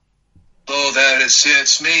Hello there,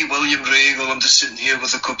 it's me, William Regal. I'm just sitting here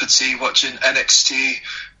with a cup of tea watching NXT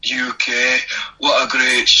UK. What a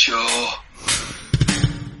great show.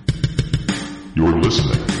 You're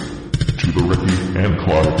listening to the Ricky and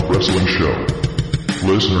Clive Wrestling Show.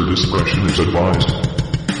 Listener discretion is advised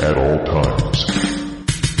at all times.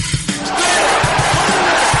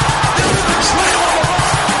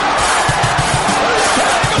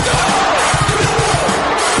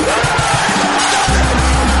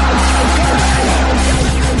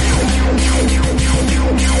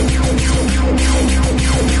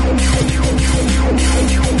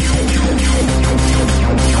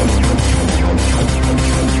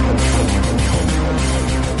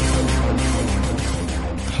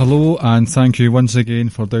 Hello and thank you once again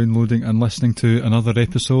for downloading and listening to another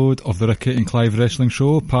episode of the Ricky and Clive Wrestling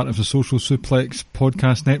Show, part of the Social Suplex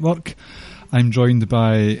Podcast Network. I'm joined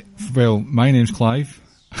by, well, my name's Clive.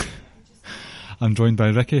 I'm joined by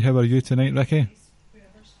Ricky. How are you tonight, Ricky?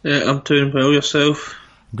 Yeah, I'm doing well. Yourself?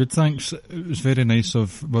 Good, thanks. It was very nice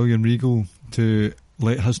of William Regal to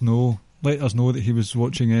let us know that he was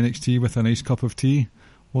watching NXT with a nice cup of tea,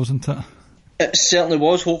 wasn't it? It certainly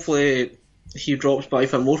was. Hopefully he drops by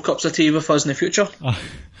for more cups of tea with us in the future. Do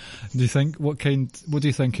you think, what do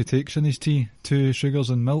you think he takes in his tea? 2 sugars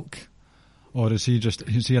and milk? Or is he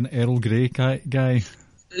an Earl Grey guy?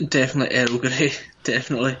 Definitely Earl Grey,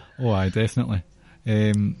 definitely. Oh aye, definitely.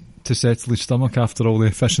 To settle his stomach after all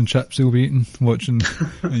the fish and chips he'll be eating watching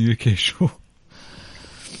a UK show.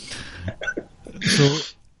 So,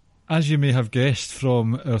 as you may have guessed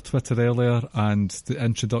from our Twitter earlier and the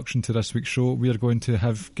introduction to this week's show, we are going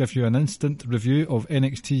to give you an instant review of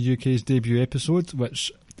NXT UK's debut episode,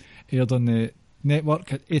 which aired on the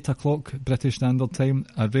network at 8 o'clock British Standard Time,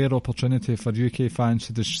 a rare opportunity for UK fans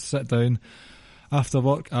to just sit down after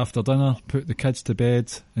work, after dinner, put the kids to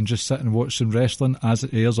bed and just sit and watch some wrestling as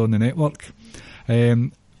it airs on the network.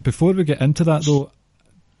 Before we get into that though,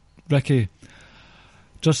 Ricky,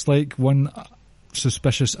 just like one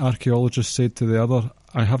suspicious archaeologist said to the other,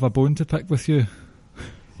 I have a bone to pick with you.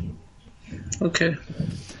 Okay.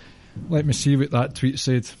 Let me see what that tweet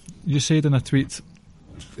said. You said in a tweet,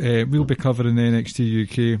 we'll be covering NXT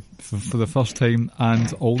UK for the first time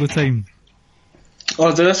and all the time.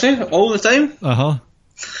 Oh, did I say all the time? Uh-huh.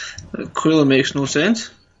 That clearly makes no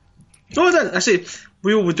sense. No, I didn't. I said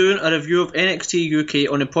we will be doing a review of NXT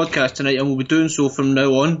UK on the podcast tonight, and we'll be doing so from now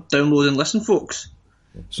on. Download and listen, folks.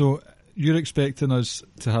 So you're expecting us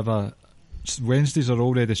to have Wednesdays are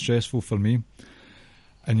already stressful for me,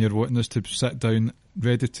 and you're wanting us to sit down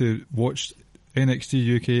ready to watch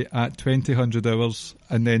NXT UK at 2000 hours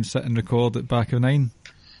and then sit and record at back of 9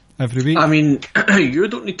 every week? I mean, you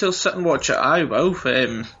don't need to sit and watch it. I will.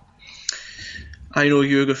 I know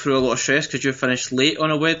you go through a lot of stress because you finish late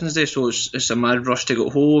on a Wednesday, so it's a mad rush to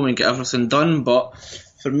get home and get everything done. But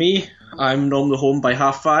for me, I'm normally home by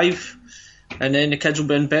 5:30. And then the kids will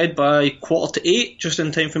be in bed by 7:45, just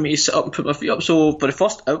in time for me to sit up and put my feet up. So for the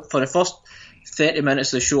first 30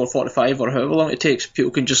 minutes of the show, or 45, or however long it takes,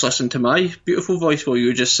 people can just listen to my beautiful voice while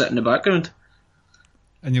you just sit in the background.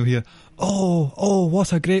 And you'll hear, oh,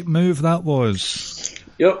 what a great move that was.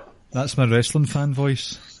 Yep. That's my wrestling fan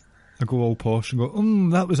voice. I go all posh and go,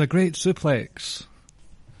 that was a great suplex.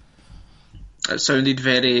 It sounded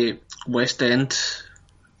very West End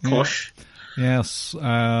posh. Yeah. Yes,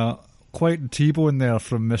 quite T-bone there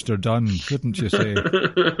from Mr. Dunn, wouldn't you say?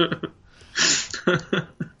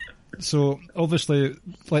 So, obviously,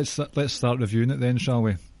 let's start reviewing it then, shall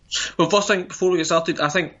we? Well, first thing, before we get started, I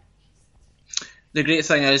think the great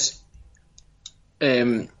thing is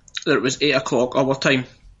that it was 8 o'clock our time.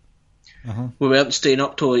 Uh-huh. We weren't staying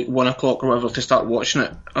up till like 1 o'clock or whatever to start watching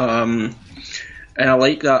it. And I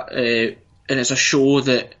like that, and it's a show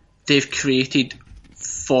that they've created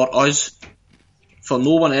for us. For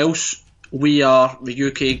no one else, we are, the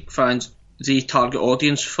UK fans, the target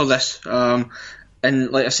audience for this.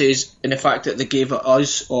 And like I say, in the fact that they gave it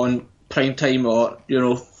us on prime time, or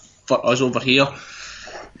for us over here,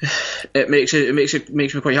 it makes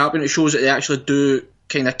me quite happy. And it shows that they actually do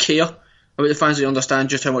kind of care about the fans. They understand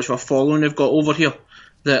just how much of a following they've got over here.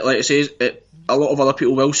 That, like I say, a lot of other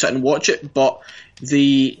people will sit and watch it, but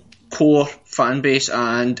the core fan base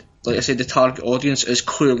and, like I said, the target audience is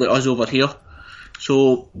clearly us over here.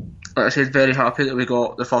 So, like I said, very happy that we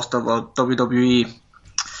got the first ever WWE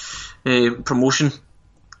promotion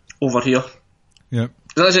over here. Yeah.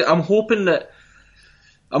 I'm hoping that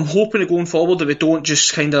going forward that we don't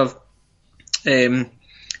just kind of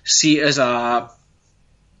see it as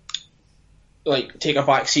take a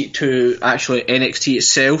back seat to actually NXT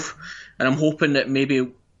itself, and I'm hoping that maybe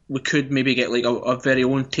we could get like a very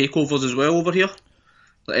own takeovers as well over here.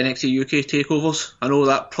 NXT UK takeovers. I know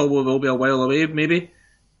that probably will be a while away, maybe,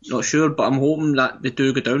 not sure, but I'm hoping that they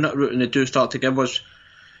do go down that route and they do start to give us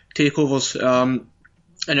takeovers.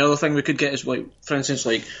 And the other thing we could get is, like, for instance,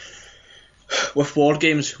 like with War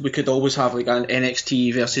Games, we could always have like an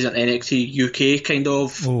NXT versus an NXT UK kind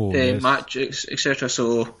of match, etc.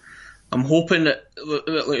 So I'm hoping that,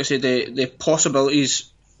 like I said, the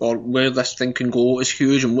possibilities or where this thing can go is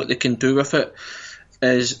huge, and what they can do with it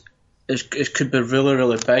is could be really,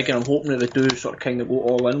 really big. And I'm hoping that they do sort of kind of go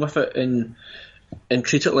all in with it and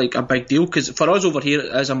treat it like a big deal, because for us over here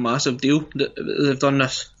it is a massive deal that they've done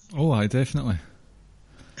this. Oh, aye, definitely.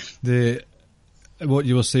 What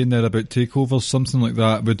you were saying there about takeovers, something like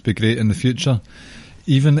that would be great in the future.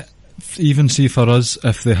 Even see for us,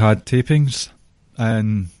 if they had tapings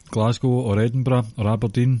in Glasgow or Edinburgh or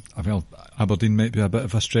Aberdeen. Well, Aberdeen might be a bit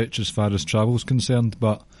of a stretch as far as travel's concerned,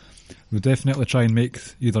 but we'd definitely try and make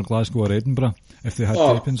either Glasgow or Edinburgh if they had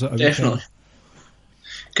tapings at a definitely.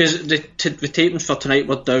 Because the tapings for tonight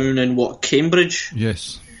were down in Cambridge?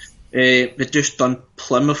 Yes. They'd just done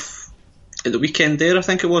Plymouth at the weekend there, I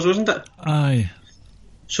think it was, wasn't it? Aye.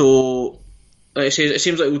 So, like I say, it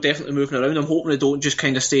seems like we're definitely moving around. I'm hoping they don't just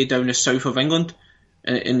kind of stay down the south of England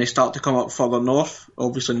and they start to come up further north,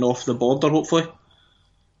 obviously north of the border, hopefully.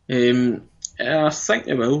 I think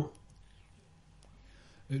they will.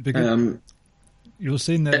 It'd be good. You were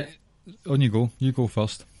saying that... on you go. You go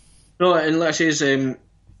first. No, and like I say,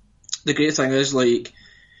 the great thing is, like,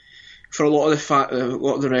 for a lot of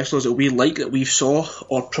the wrestlers that we like, that we saw,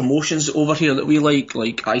 or promotions over here that we like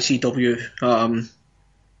ICW,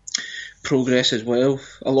 Progress as well,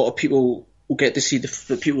 a lot of people will get to see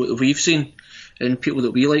the people that we've seen and people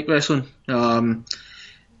that we like wrestling.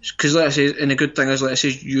 Because like I say, and the good thing is, like I say,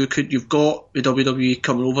 you've got the WWE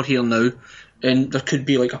coming over here now, and there could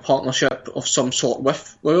be like a partnership of some sort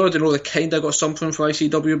with, well, I don't know, they kind of got something for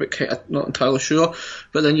ICW, but not entirely sure.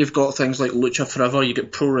 But then you've got things like Lucha Forever, you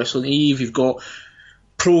get Pro Wrestling Eve, you've got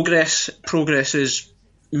Progress. Progress is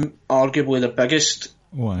arguably the biggest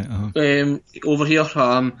over here.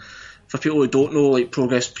 For people who don't know, like,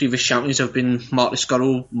 Progress previous champions have been Marty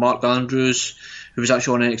Scurll, Mark Andrews, who was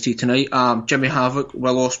actually on NXT tonight, Jimmy Havoc,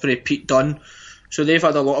 Will Ospreay, Pete Dunne. So they've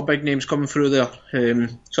had a lot of big names coming through there.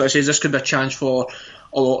 So I say this could be a chance for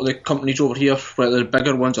a lot of the companies over here, whether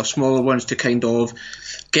bigger ones or smaller ones, to kind of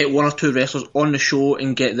get one or two wrestlers on the show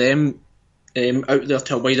and get them out there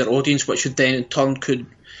to a wider audience, which would then in turn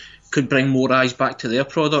could bring more eyes back to their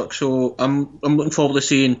product. So I'm looking forward to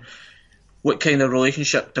seeing what kind of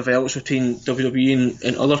relationship develops between WWE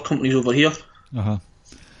and other companies over here.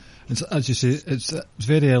 It's, as you say, it's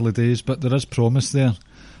very early days, but there is promise there.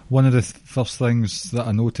 One of the first things that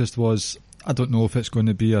I noticed was, I don't know if it's going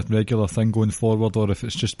to be a regular thing going forward, or if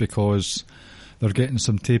it's just because they're getting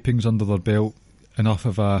some tapings under their belt, enough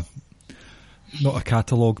of a, not a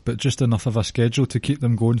catalogue, but just enough of a schedule to keep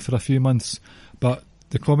them going for a few months. But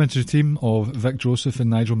the commentary team of Vic Joseph and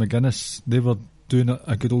Nigel McGuinness, they were doing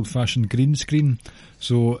a good old-fashioned green screen.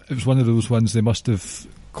 So it was one of those ones they must have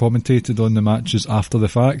commentated on the matches after the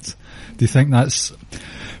fact. Do you think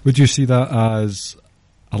would you see that as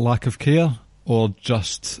a lack of care or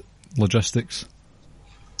just logistics?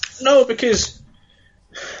 No, because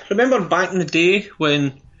remember back in the day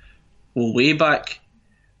way back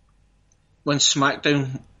when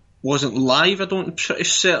SmackDown wasn't live, I'm pretty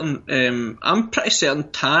certain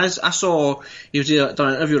Taz, I saw he was either done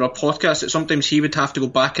an interview or a podcast, that sometimes he would have to go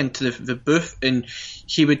back into the booth and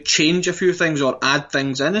he would change a few things or add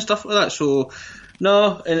things in and stuff like that. So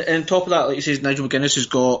no, and on top of that, like you say, Nigel McGuinness has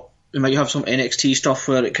got, we might have some NXT stuff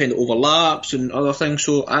where it kind of overlaps and other things,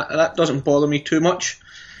 so that doesn't bother me too much.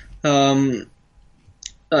 That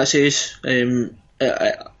says,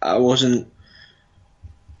 I wasn't.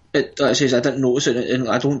 That says, I didn't notice it, and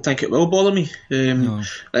I don't think it will bother me. No.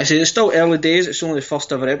 Like I say, it's still early days. It's only the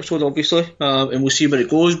first ever episode, obviously, and we'll see where it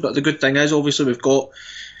goes. But the good thing is, obviously, we've got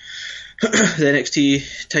the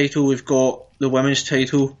NXT title, we've got the women's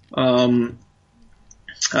title,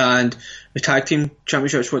 and the tag team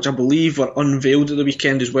championships, which I believe were unveiled at the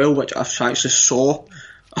weekend as well, which I actually saw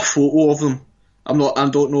a photo of them. I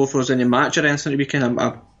don't know if there was any match or anything at the weekend.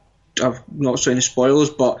 I've not seen any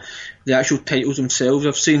spoilers, but the actual titles themselves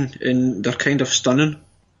I've seen, and they're kind of stunning.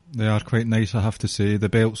 They are quite nice, I have to say. The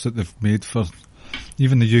belts that they've made for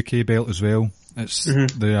even the UK belt as well,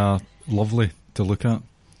 they are lovely to look at.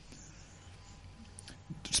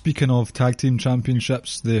 Speaking of tag team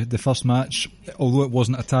championships, the first match, although it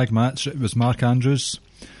wasn't a tag match, it was Mark Andrews,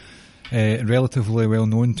 relatively well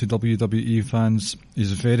known to WWE fans.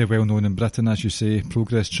 He's very well known in Britain, as you say,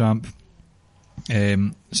 Progress champ.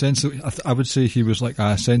 I would say he was like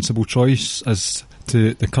a sensible choice as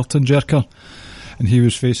to the curtain jerker, and he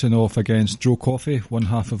was facing off against Joe Coffey, one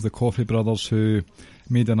half of the Coffey brothers, who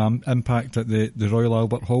made an impact at the Royal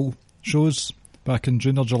Albert Hall shows back in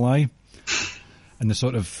June or July, and the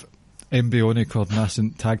sort of embryonic or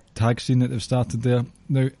nascent tag scene that they've started there.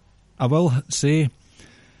 Now, I will say,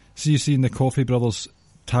 see you seeing the Coffey brothers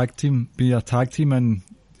tag team be a tag team in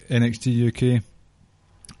NXT UK,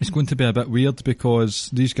 it's going to be a bit weird because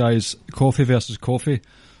these guys, Coffey versus Coffey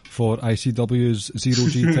for ICW's Zero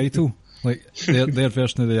G title, like their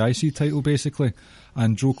version of the IC title basically,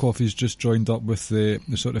 and Joe Coffey's just joined up with the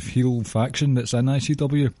sort of heel faction that's in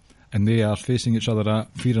ICW, and they are facing each other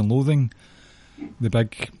at Fear and Loathing, the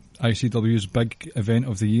big ICW's big event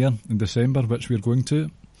of the year in December, which we're going to.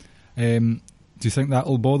 Do you think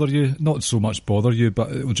that'll bother you? Not so much bother you,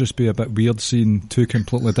 but it'll just be a bit weird seeing two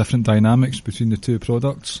completely different dynamics between the two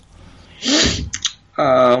products.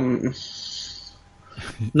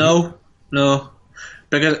 No,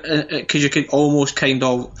 because you could almost kind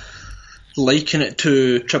of liken it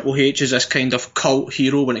to Triple H as this kind of cult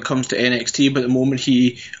hero when it comes to NXT, but the moment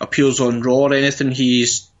he appears on Raw or anything,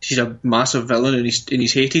 he's a massive villain and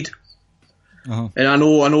he's hated. Uh-huh. And I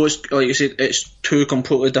know it's like you said, it's two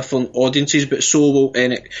completely different audiences, but so will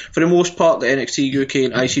for the most part, the NXT UK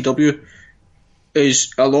and ICW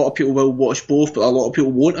is a lot of people will watch both, but a lot of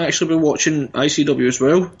people won't actually be watching ICW as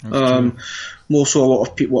well. More so a lot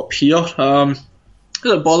of people up here.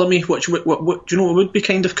 Doesn't bother me. What do you know? What would be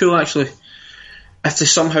kind of cool actually, if they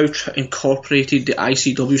somehow incorporated the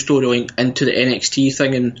ICW storyline into the NXT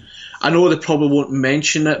thing. And I know they probably won't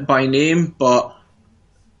mention it by name, but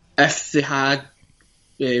if they had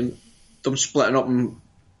them splitting up,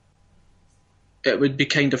 it would be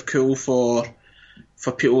kind of cool for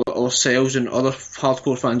people like ourselves and other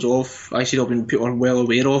hardcore fans of ICW, and people are well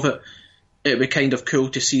aware of it. It would be kind of cool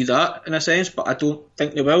to see that in a sense, but I don't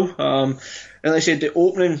think they will. And like I said, the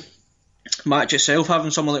opening match itself,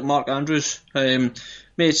 having someone like Mark Andrews,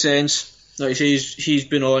 made sense. Like I say, he's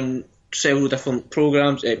been on several different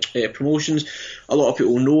programs, promotions. A lot of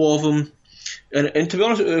people know of him. And to be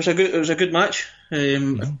honest, it was a good match.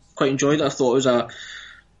 I quite enjoyed it. I thought it was a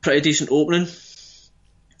pretty decent opening.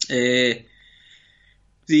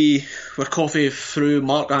 Where Coffey threw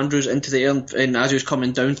Mark Andrews into the air, and as he was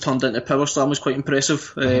coming down, turned into Power Slam, was quite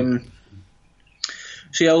impressive.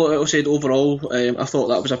 So yeah, like I said, overall, I thought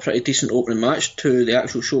that was a pretty decent opening match to the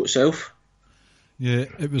actual show itself. Yeah,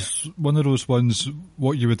 it was one of those ones,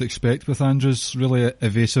 what you would expect with Andrews, really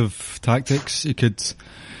evasive tactics. He could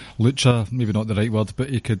lucha, maybe not the right word, but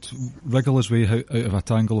he could wriggle his way out of a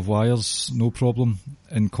tangle of wires, no problem.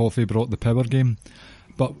 And Coffey brought the power game.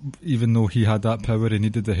 But even though he had that power, he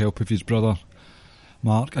needed the help of his brother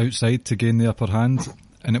Mark outside to gain the upper hand.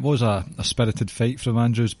 And it was a spirited fight from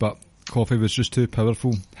Andrews, but Coffey was just too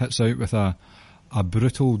powerful. Hits out with a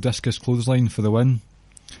brutal discus clothesline for the win.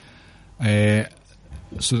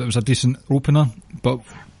 So it was a decent opener. But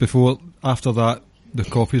after that, the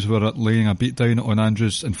Coffeys were laying a beatdown on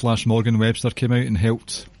Andrews, and Flash Morgan Webster came out and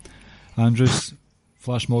helped Andrews.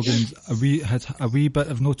 Flash Morgan had a wee bit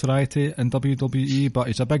of notoriety in WWE, but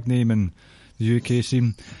he's a big name in the UK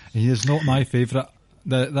scene. He is not my favourite.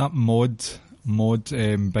 That mod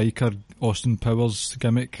biker Austin Powers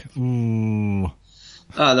gimmick. Ooh.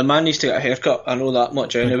 The man needs to get a haircut. I know that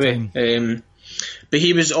much anyway. But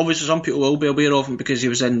he was obviously, some people will be aware of him because he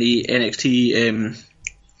was in the NXT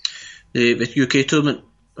the UK tournament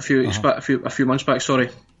a few months back. Sorry.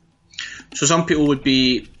 So some people would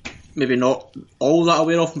be maybe not all that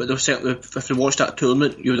aware of him, but they'll certainly, if they watched that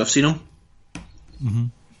tournament, you would have seen him.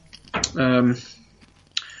 Mm-hmm.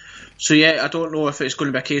 So yeah, I don't know if it's going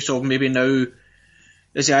to be a case of maybe now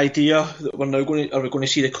is the idea that are we going to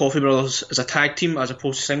see the Coffey brothers as a tag team as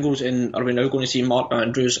opposed to singles, and are we now going to see Mark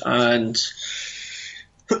Andrews and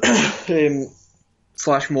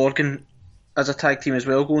Flash Morgan as a tag team as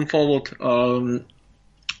well going forward? And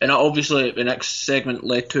obviously the next segment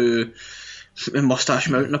led to Mustache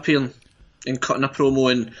Mountain appearing and cutting a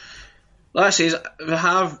promo, and like I say, we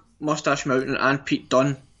have Mustache Mountain and Pete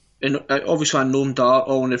Dunne, and obviously I know Dar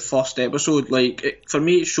all in the first episode. For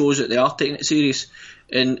me, it shows that they are taking it serious,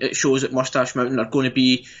 and it shows that Mustache Mountain are going to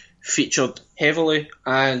be featured heavily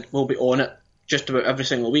and will be on it just about every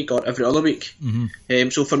single week or every other week. Mm-hmm.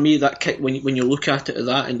 So for me, that when you look at it at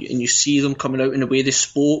that and you see them coming out in the way they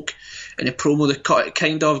spoke and the promo they cut, it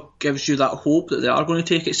kind of gives you that hope that they are going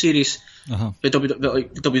to take it serious. Uh-huh. But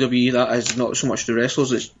WWE, that is not so much the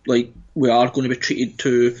wrestlers. It's like we are going to be treated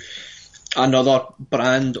to another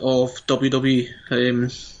brand of WWE.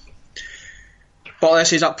 But like I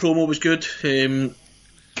say, that promo was good.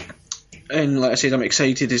 and like I said, I'm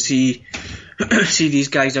excited to see these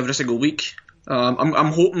guys every single week.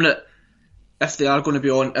 I'm hoping that if they are going to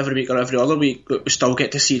be on every week or every other week, that we still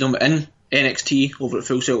get to see them in NXT over at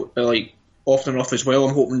Full Sail, like often enough as well.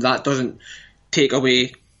 I'm hoping that doesn't take them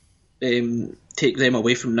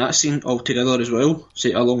away from that scene altogether as well,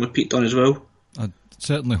 say along with Pete Dunne as well. I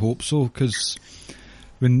certainly hope so, because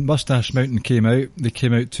when Moustache Mountain came out, they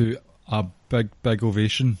came out to a big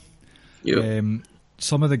ovation. Yeah.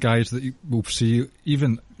 Some of the guys that we'll see,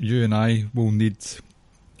 even you and I, will need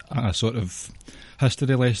a sort of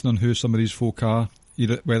history lesson on who some of these folk are,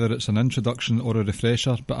 either whether it's an introduction or a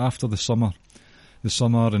refresher. But after the summer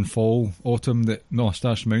and fall, autumn that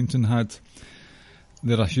Moustache Mountain had,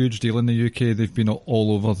 they're a huge deal in the UK. They've been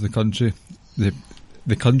all over the country,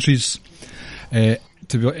 the countries. It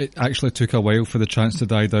actually took a while for the chance to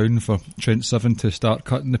die down for Trent Seven to start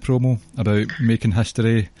cutting the promo about making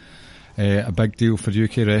history, a big deal for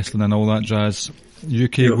UK wrestling and all that jazz.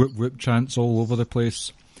 UK whoop whoop chants all over the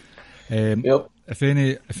place. If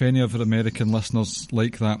any of our American listeners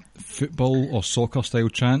like that football or soccer style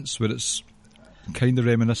chants where it's kind of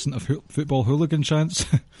reminiscent of football hooligan chants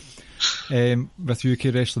with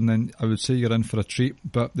UK wrestling, then I would say you're in for a treat.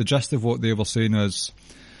 But the gist of what they were saying is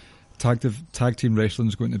tag team wrestling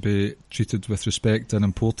is going to be treated with respect and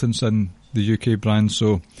importance in the UK brand.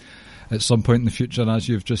 So at some point in the future, as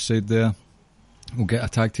you've just said there, we'll get a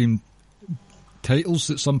tag team titles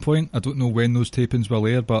at some point. I don't know when those tapings will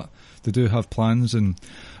air, but they do have plans, and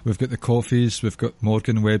we've got the Coffees, we've got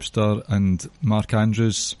Morgan Webster and Mark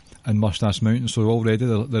Andrews and Moustache Mountain, so already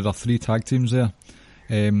there are 3 tag teams there.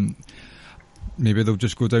 Maybe they'll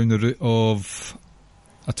just go down the route of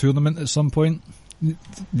a tournament at some point.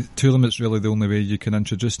 The tournament's really the only way you can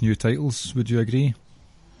introduce new titles, would you agree?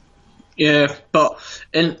 Yeah, but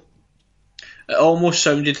it almost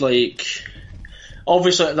sounded like,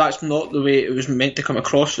 obviously that's not the way it was meant to come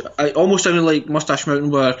across. It almost sounded like Moustache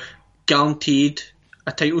Mountain were guaranteed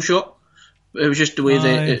a title shot. It was just the way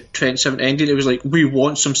that Trent Seven ended. It was like, we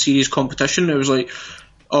want some serious competition. It was like,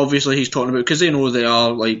 obviously he's talking about, because they know they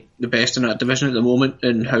are like the best in that division at the moment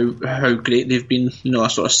and how great they've been, a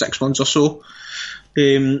sort of 6 months or so.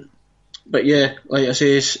 But yeah, like I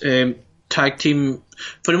say, tag team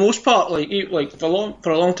for the most part, like for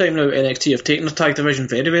a long time now, NXT have taken the tag division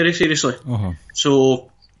very, very seriously. Uh-huh.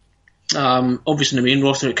 So obviously in the main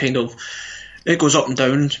roster it goes up and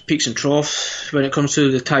down, peaks and troughs when it comes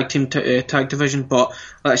to the tag team tag division. But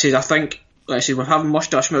like I said, I think, like I said, we're having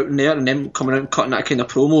Moustache Mountain there and them coming out and cutting that kind of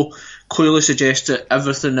promo clearly suggests that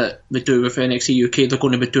everything that they do with NXT UK, they're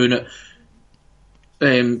going to be doing it,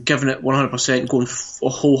 giving it 100%, going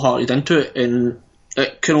wholehearted into it, and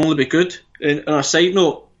it can only be good. And on a side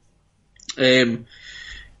note,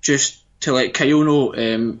 just to let Kyle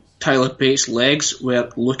know, Tyler Bates' legs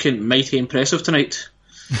were looking mighty impressive tonight.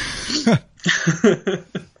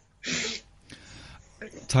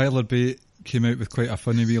 Tyler Bate came out with quite a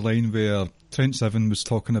funny wee line where Trent Seven was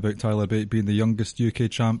talking about Tyler Bate being the youngest UK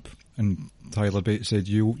champ, and Tyler Bate said,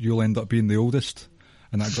 you'll end up being the oldest,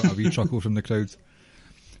 and that got a wee chuckle from the crowd.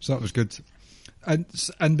 So that was good. And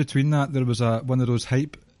in between that, there was one of those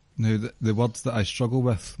hype, the words that I struggle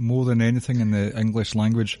with more than anything in the English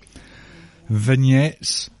language,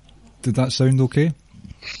 vignettes. Did that sound okay?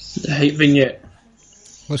 The hype vignette.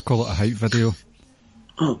 Let's call it a hype video.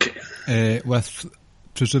 Okay. With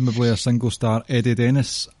presumably a single star Eddie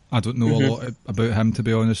Dennis. I don't know a lot about him, to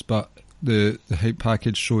be honest, but the hype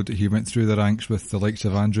package showed that he went through the ranks with the likes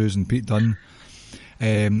of Andrews and Pete Dunne.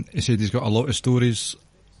 He said he's got a lot of stories,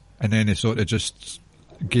 and then he sort of just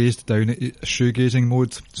gazed down at shoegazing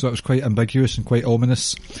mode, so it was quite ambiguous and quite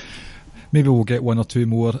ominous. Maybe we'll get 1 or 2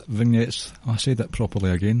 more vignettes. I said that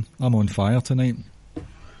properly again. I'm on fire tonight.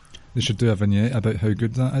 They should do a vignette about how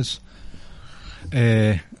good that is.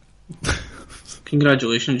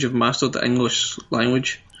 Congratulations, you've mastered the English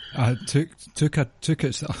language. I took it.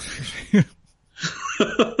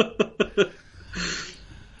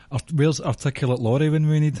 Where's Articulate Laurie when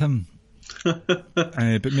we need him?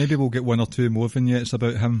 But maybe we'll get 1 or 2 more vignettes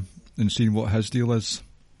about him and seeing what his deal is.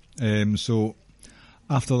 So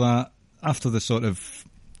after that, after the sort of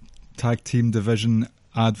tag team division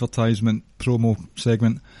advertisement promo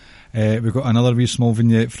segment, we've got another wee small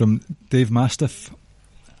vignette from Dave Mastiff.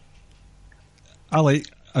 I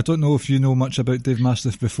don't know if you know much about Dave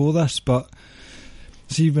Mastiff before this, but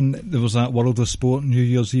see, when there was that World of Sport New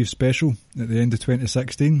Year's Eve special at the end of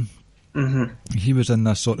 2016, he was in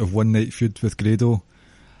this sort of one-night feud with Grado.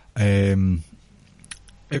 It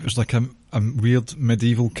was like a weird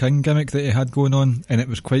medieval king gimmick that he had going on, and it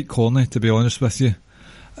was quite corny, to be honest with you.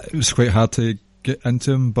 It was quite hard to get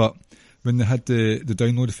into him, but when they had the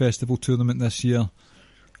Download Festival tournament this year,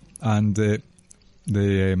 and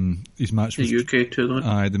his match with the UK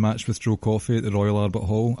tournament. The match with Joe Coffey at the Royal Albert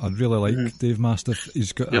Hall. I really like Dave Mastiff.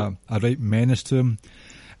 He's got a right menace to him.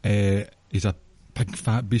 He's a big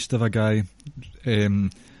fat beast of a guy.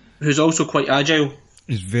 Who's also quite agile.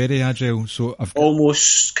 He's very agile. So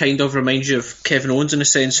almost kind of reminds you of Kevin Owens in the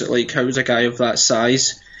sense that, like, how's a guy of that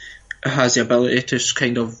size has the ability to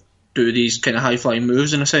kind of do these kind of high flying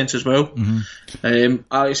moves in a sense as well.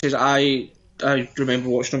 Alex says I remember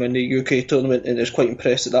watching him in the UK tournament and I was quite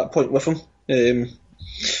impressed at that point with him. And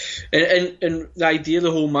the idea of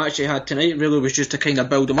the whole match they had tonight really was just to kind of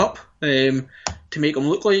build him up, to make him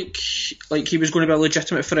look like he was going to be a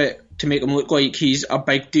legitimate threat, to make him look like he's a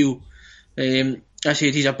big deal. I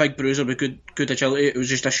said he's a big bruiser with good agility. It was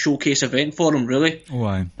just a showcase event for him, really. Oh,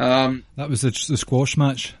 aye. That was the squash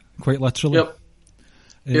match, quite literally.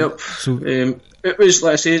 Yep. So it was,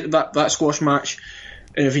 like I say, that squash match,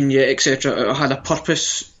 and a vignette, etc. It had a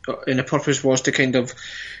purpose, and the purpose was to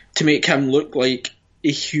make him look like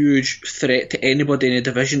a huge threat to anybody in the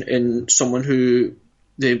division and someone who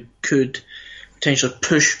they could potentially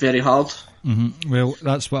push very hard. Mm-hmm. Well,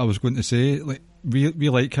 that's what I was going to say. Like, we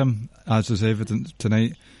like him, as is evident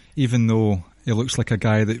tonight, even though he looks like a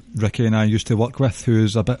guy that Ricky and I used to work with,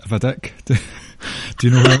 who's a bit of a dick. Do you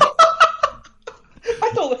know him?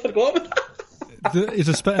 I totally forgot about that. He's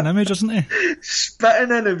a spitting image, isn't he? Spitting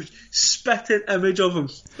image of him.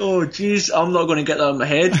 Oh, jeez, I'm not going to get that in my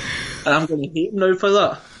head, and I'm going to hate him now for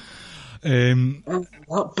that.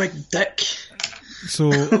 That big dick. So,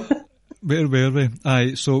 where were we?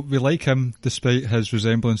 Aye, so we like him despite his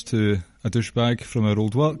resemblance to a douchebag from our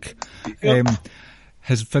old work. Yep.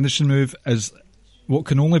 His finishing move is what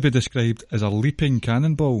can only be described as a leaping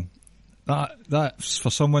cannonball. That's for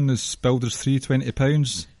someone that's billed as 320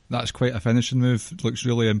 pounds. That's quite a finishing move. It looks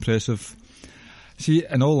really impressive. See,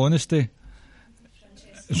 in all honesty,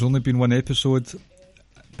 there's only been one episode,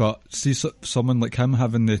 but see someone like him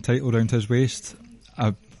having the title around his waist,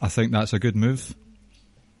 I think that's a good move.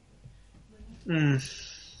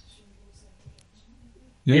 Yes?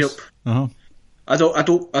 Yep. Uh-huh. I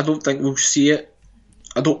don't think we'll see it.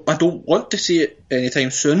 I don't want to see it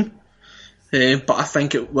anytime soon. But I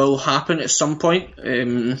think it will happen at some point.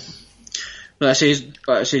 Like I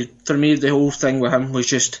say, for me, the whole thing with him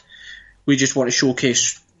was we just want to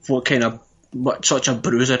showcase what such a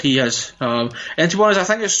bruiser he is. And to be honest, I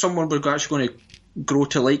think it's someone we're actually going to grow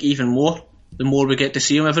to like even more the more we get to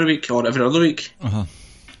see him every week or every other week.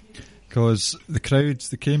 Because the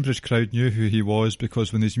Cambridge crowd knew who he was,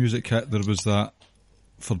 because when his music hit, there was that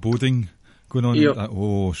foreboding going on. Yep. That,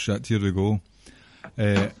 oh shit, here we go.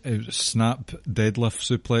 It was snap deadlift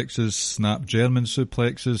suplexes, snap German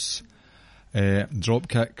suplexes, drop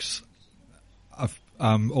kicks.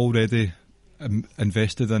 I'm already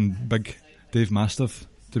invested in big Dave Mastiff,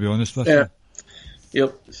 to be honest with you.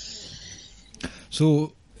 Yep.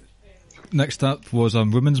 So, next up was a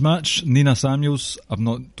women's match. Nina Samuels,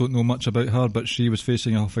 don't know much about her, but she was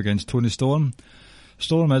facing off against Toni Storm.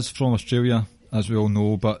 Storm is from Australia, as we all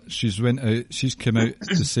know, but she's come out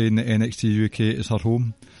to saying that NXT UK is her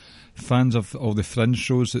home. Fans of all the fringe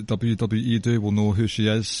shows that WWE do will know who she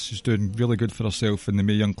is. She's doing really good for herself in the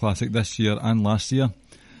Mae Young Classic this year and last year.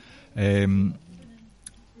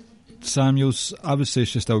 Samuels, I would say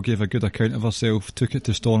she still gave a good account of herself, took it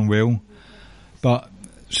to Storm well, but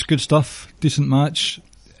it's good stuff, decent match.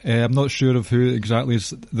 I'm not sure of who exactly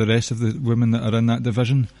is the rest of the women that are in that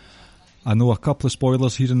division. I know a couple of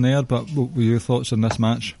spoilers here and there, but what were your thoughts on this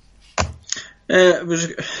match? It was,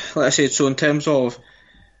 like I said, so in terms of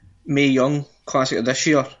Mae Young Classic of this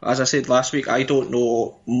year, as I said last week, I don't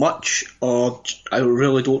know much, or I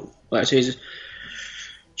really don't, like I said,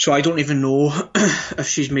 so I don't even know if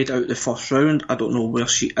she's made out the first round. I don't know where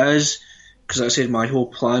she is, because like I said, my whole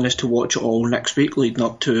plan is to watch it all next week leading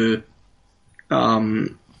up to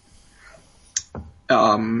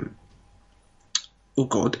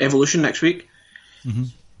Evolution next week.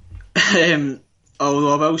 Mm-hmm.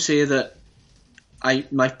 Although I will say that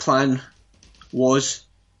my plan was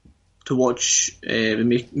to watch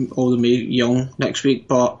all the Mae Young next week,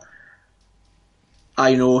 but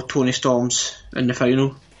I know Toni Storm's in the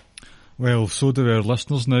final. Well, so do our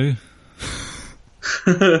listeners now.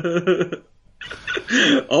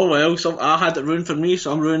 Oh well, I had it ruined for me,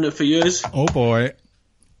 so I'm ruining it for yous. Oh boy.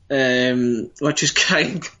 Which is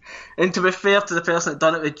kind. And to be fair to the person that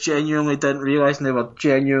done it, they genuinely didn't realise, and they were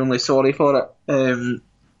genuinely sorry for it.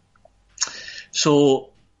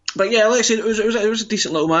 But yeah, like I said, it was a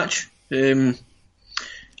decent little match. I'm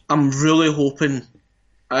really hoping,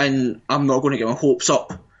 and I'm not going to get my hopes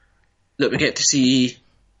up, that we get to see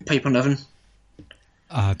Piper Niven.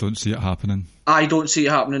 I don't see it happening. I don't see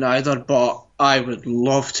it happening either, but I would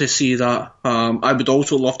love to see that. I would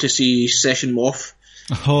also love to see Session Moth.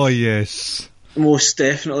 Oh, yes. Most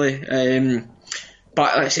definitely.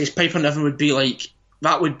 But like I say, Piper Niven would be like,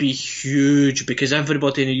 that would be huge because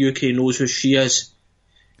everybody in the UK knows who she is.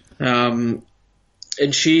 And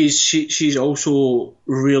she's also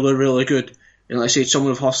really, really good. And like I say,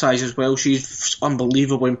 someone of her size as well. She's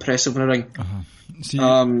unbelievably impressive in the ring. See,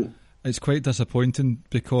 it's quite disappointing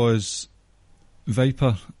because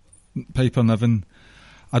Piper Niven,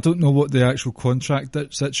 I don't know what the actual contract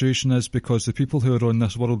situation is because the people who are on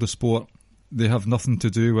this World of Sport, they have nothing to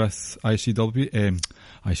do with ICW,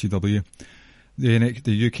 the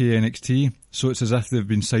UK NXT, so it's as if they've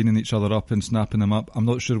been signing each other up and snapping them up. I'm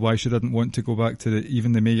not sure why she didn't want to go back to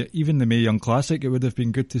even the Mae Young Classic. It would have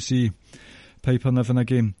been good to see Piper Niven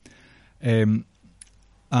again. And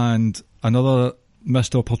another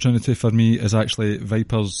missed opportunity for me is actually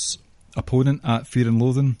Viper's opponent at Fear and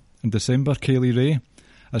Loathing in December, Kaylee Ray.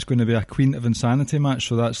 It's going to be a Queen of Insanity match,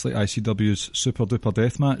 so that's like ICW's Super Duper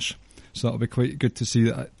Death match. So that'll be quite good to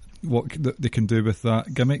see what they can do with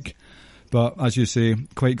that gimmick. But as you say,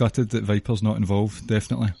 quite gutted that Viper's not involved,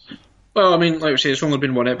 definitely. Well, I mean, like I say, it's only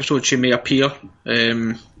been one episode. She may appear.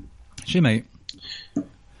 She might.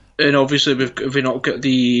 And obviously, we've not got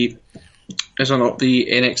the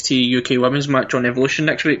NXT UK Women's match on Evolution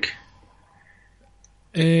next week?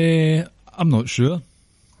 I'm not sure.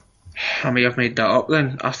 I may have made that up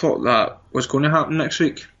then. I thought that was going to happen next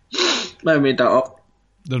week. I made that up.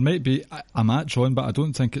 There might be a match on, but I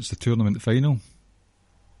don't think it's the tournament final.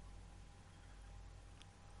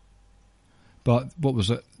 But what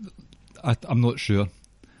was it? I'm not sure.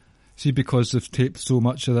 See, because they've taped so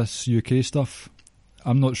much of this UK stuff,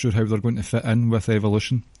 I'm not sure how they're going to fit in with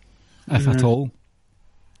Evolution, if at all.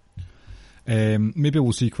 Maybe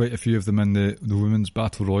we'll see quite a few of them in the Women's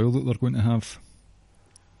Battle Royal that they're going to have.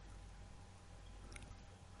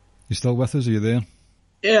 You still with us? Are you there?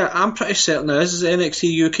 Yeah, I'm pretty certain there is an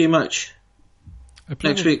NXT UK match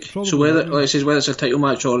next week. So whether it's a title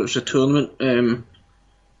match or it's a tournament, I'm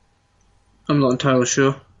not entirely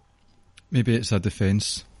sure. Maybe it's a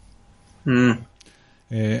defence.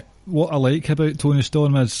 What I like about Toni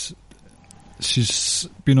Storm is she's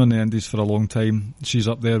been on the Indies for a long time. She's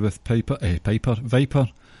up there with Viper.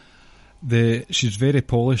 She's very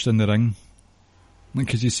polished in the ring.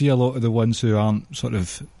 Because you see a lot of the ones who aren't sort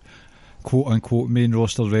of quote-unquote main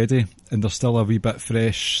roster ready, and they're still a wee bit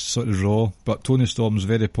fresh, sort of raw, but Toni Storm's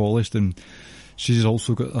very polished, and she's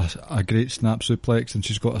also got a great snap suplex, and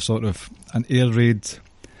she's got a sort of an air raid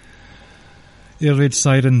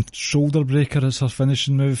siren shoulder breaker as her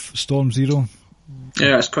finishing move, Storm Zero.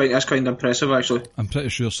 Yeah, that's quite impressive actually. I'm pretty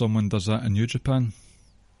sure someone does that in New Japan.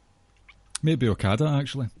 Maybe Okada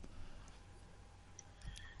actually.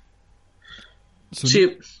 So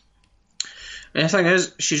see, the thing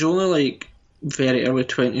is, she's only like very early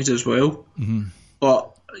 20s as well. Mm-hmm.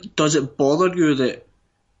 But does it bother you that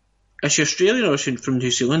is she Australian or is she from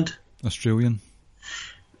New Zealand? Australian.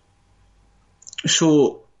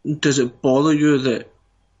 So does it bother you that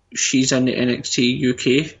she's in the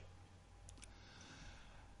NXT UK?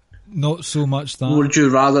 Not so much that. Would you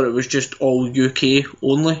rather it was just all UK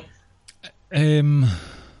only? I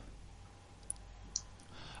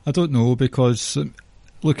don't know, because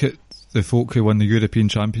look at the folk who won the European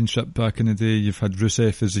Championship back in the day. You've had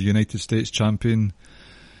Rusev as the United States champion.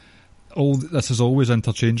 All this is always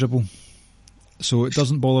interchangeable, so it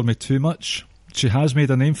doesn't bother me too much. She has made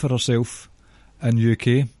a name for herself in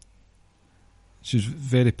UK. She's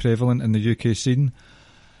very prevalent in the UK scene.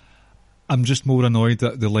 I'm just more annoyed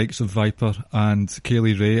that the likes of Viper and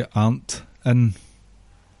Kaylee Ray aren't in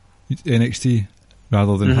NXT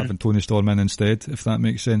rather than having Toni Storm in instead, if that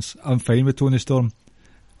makes sense. I'm fine with Toni Storm.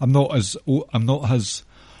 I'm not as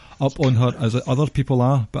up on her as other people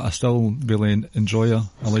are, but I still really enjoy her.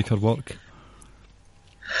 I like her work.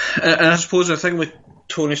 And I suppose the thing with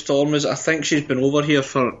Toni Storm is I think she's been over here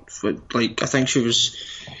for like, I think she was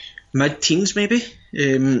mid-teens maybe,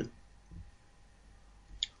 mid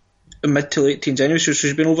to late teens anyway, so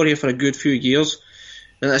she's been over here for a good few years.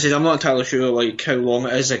 And I said I'm not entirely sure like how long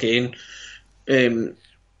it is again,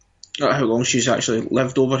 not how long she's actually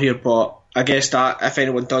lived over here, but I guess that if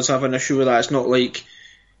anyone does have an issue with that, it's not like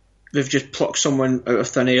they've just plucked someone out of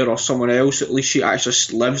thin air or someone else. At least she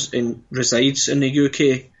actually lives and resides in the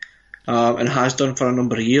UK, and has done for a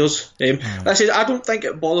number of years. I said I don't think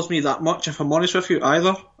it bothers me that much, if I'm honest with you,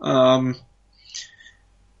 either.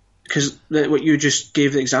 Because what you just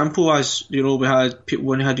gave the example as, you know, we had people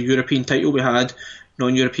when we had the European title, we had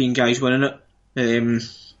non-European guys winning it.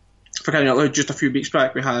 for crying out loud, just a few weeks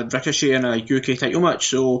back we had Ricochet in a UK title match,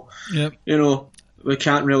 so Yep. you know, we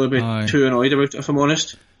can't really be too annoyed about it, if I'm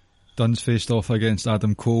honest. Dunn's faced off against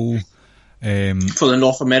Adam Cole. For the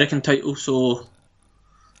North American title, so...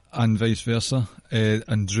 And vice versa.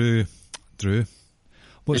 And Drew. And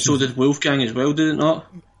so did Wolfgang as well, did it not?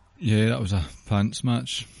 Yeah, that was a pants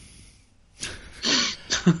match.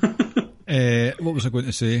 What was I going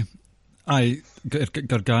to say?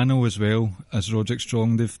 Gargano as well as Roderick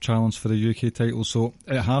Strong, they've challenged for the UK title, so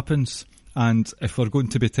it happens. And if we're going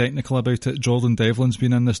to be technical about it, Jordan Devlin's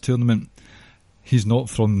been in this tournament. He's not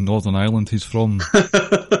from Northern Ireland, he's from...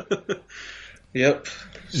 Yep,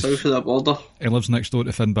 south of that border. He lives next door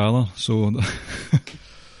to Finn Balor, so...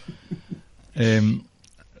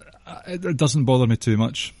 it doesn't bother me too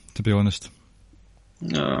much, to be honest.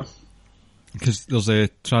 No. Because there's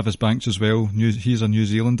Travis Banks as well. He's a New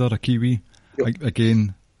Zealander, a Kiwi. Yep.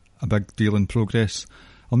 Again, a big deal in Progress.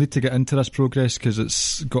 I'll need to get into this Progress because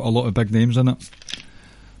it's got a lot of big names in it.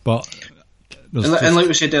 But and like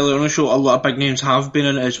we said earlier on the show, a lot of big names have been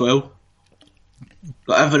in it as well.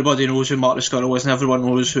 Like everybody knows who Marty Scurll is, and everyone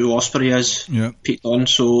knows who Ospreay is. Yep. Pete Dunne,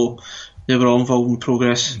 so they were all involved in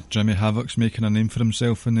Progress. Jimmy Havoc's making a name for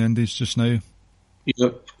himself in the Indies just now.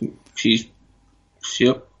 Yep.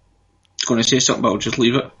 Yep. Going to say something, but I'll just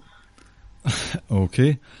leave it.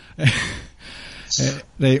 Okay.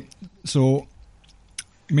 Right, so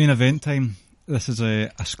main event time. This is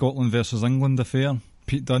a Scotland versus England affair.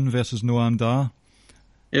 Pete Dunne versus Noam Dar.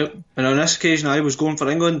 Yep, and on this occasion I was going for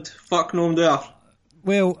England. Fuck Noam Dar.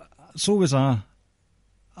 Well, so was I.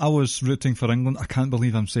 I was rooting for England. I can't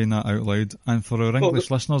believe I'm saying that out loud. And for our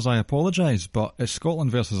English listeners, I apologise, but it's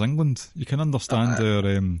Scotland versus England. You can understand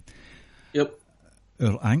Yep.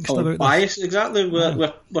 our angst about bias, this. Exactly.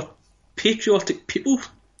 We're patriotic people.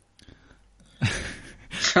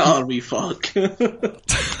 Are we fuck?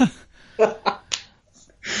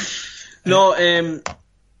 No, I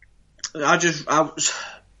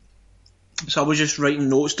was just writing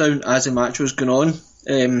notes down as the match was going on.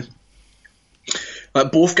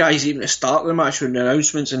 Like both guys, even at the start of the match, when the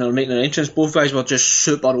announcements and they were making their entrance, both guys were just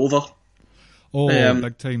super over. Oh,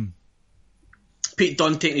 big time. Pete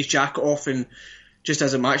Dunne taking his jacket off and just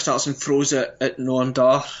as the match starts and throws it at Noam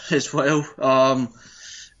Dar as well.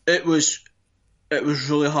 It was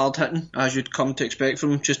really hard hitting, as you'd come to expect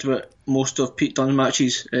from just about most of Pete Dunne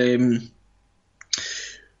matches. There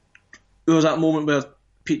was that moment where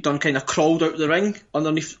Pete Dunne kind of crawled out the ring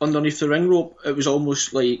underneath the ring rope. It was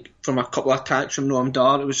almost like, from a couple of attacks from Noam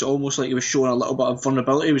Dar, it was almost like he was showing a little bit of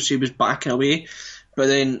vulnerability. He was backing away, but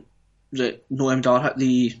then Noam Dar hit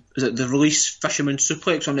the release fisherman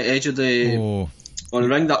suplex on the edge of the on the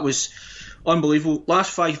ring. That was unbelievable.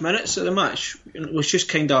 Last 5 minutes of the match, it was just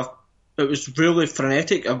kind of, it was really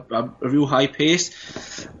frenetic, a real high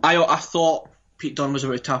pace. I thought Pete Dunne was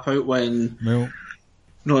about to tap out when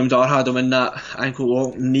Noam Dar had him in that ankle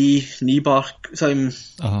lock knee bar thing.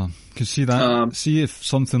 Could see that. See if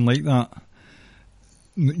something like that,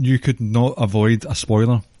 you could not avoid a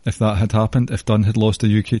spoiler if that had happened, if Dunne had lost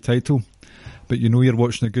the UK title. But you know you're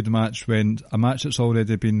watching a good match when a match that's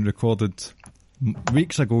already been recorded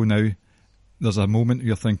weeks ago now, there's a moment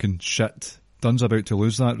you're thinking, shit, Dunne's about to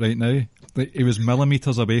lose that right now. Like, he was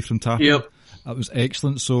millimetres away from tapping. Yep. That was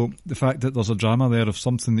excellent. So the fact that there's a drama there of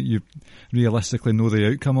something that you realistically know the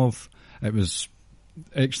outcome of, it was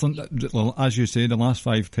excellent. As you say, the last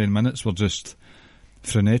 5-10 minutes were just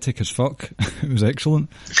frenetic as fuck. It was excellent.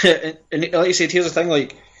 And like you said, here's the thing,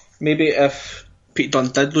 like, maybe if Pete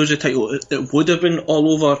Dunne did lose the title, it would have been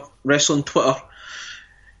all over wrestling Twitter.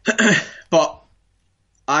 But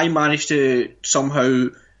I managed to somehow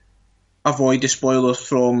avoid the spoilers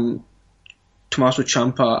from Tommaso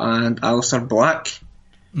Ciampa and Aleister Black.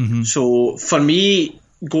 Mm-hmm. So for me,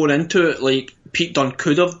 going into it, like, Pete Dunne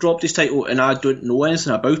could have dropped his title and I don't know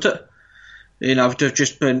anything about it. And I would have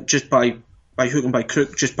just been, just by hook and by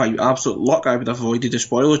crook, just by absolute luck, I would have avoided the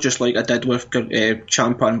spoilers, just like I did with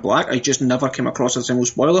Ciampa and Black. I just never came across a single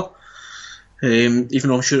spoiler. Even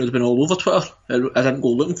though I'm sure it would have been all over Twitter. I didn't go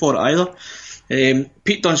looking for it either.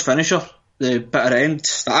 Pete Dunne's finisher, the bitter end,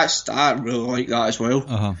 I really like that as well.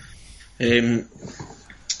 Uh-huh.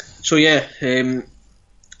 So yeah, like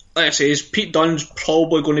I say, Pete Dunne's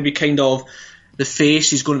probably going to be kind of the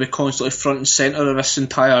face. He's going to be constantly front and centre of this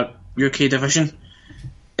entire UK division,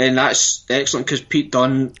 and that's excellent because Pete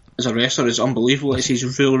Dunne as a wrestler is unbelievable.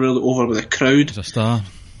 He's really, really over with the crowd. He's a star.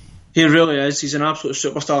 He really is. He's an absolute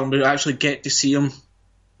superstar, and we actually get to see him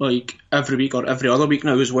like every week or every other week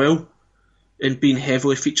now as well, and being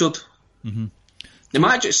heavily featured. Mm-hmm. The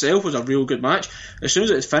match itself was a real good match. As soon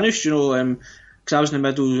as it finished, because I was in the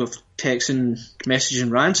middle of texting,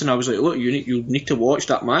 messaging rants, and I was like, look, you need to watch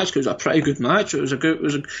that match because it was a pretty good match. It was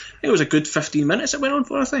a good 15 minutes it went on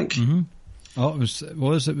for, I think. Mm-hmm. Oh,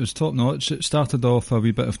 it was top notch. It started off a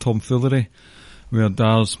wee bit of tomfoolery, where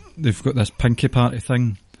they've got this pinky party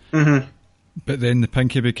thing, but then the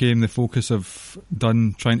pinky became the focus of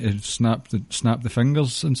Dunn trying to snap the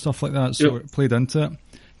fingers and stuff like that. So It played into it.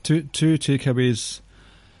 Two takeaways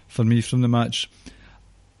for me from the match.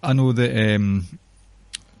 I know that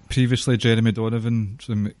previously Jeremy Donovan,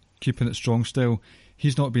 from Keeping It Strong style,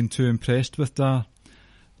 he's not been too impressed with that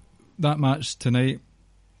match tonight.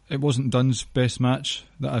 It wasn't Dunn's best match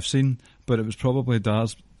that I've seen, but it was probably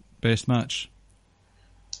Dar's best match.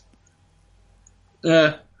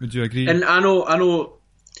 Would you agree? And I know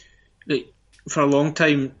that for a long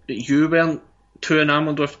time that you weren't too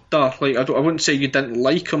enamoured with Dar. Like, I wouldn't say you didn't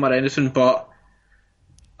like him or anything, but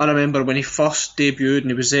I remember when he first debuted and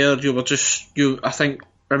he was there, I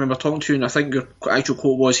remember talking to you, and I think your actual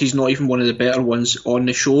quote was, he's not even one of the better ones on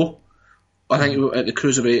the show. I think at the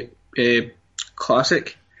Cruiserweight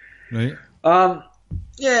Classic. Right. I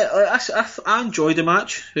enjoyed the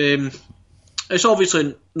match. It's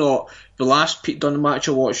obviously not the last Pete Dunne match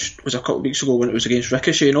I watched was a couple of weeks ago when it was against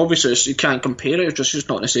Ricochet, and obviously you can't compare it. It's just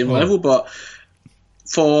not on the same level. But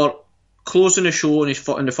for closing the show in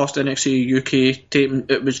the first NXT UK tape,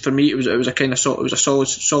 it was, for me, it was a kind of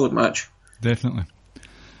solid match. Definitely.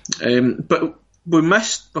 But we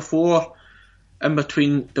missed before, in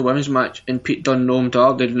between the women's match and Pete Dunne and Noam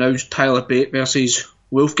Dar, they announced Tyler Bate versus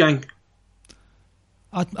Wolfgang.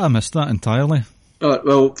 I missed that entirely.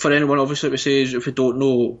 Well, for anyone obviously that says, if you don't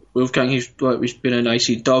know, Wolfgang, he's been in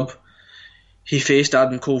IC Dub. He faced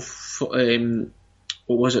Adam Cole.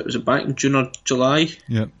 What was it? Was it back in June or July?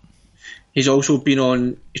 Yep. He's also been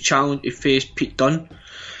on a challenge. He faced Pete Dunne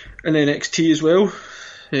in NXT as well.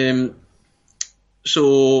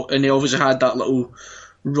 So, and he obviously had that little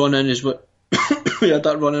run in as well. He had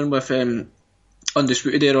that run in with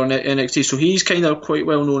Undisputed Era on NXT, so he's kind of quite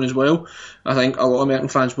well known as well. I think a lot of American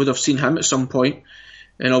fans would have seen him at some point,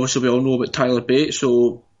 and obviously we all know about Tyler Bate,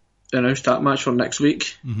 so they announced that match for next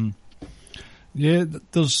week. Mm-hmm. Yeah,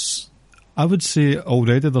 I would say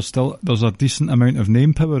already there's a decent amount of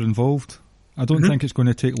name power involved. I don't think it's going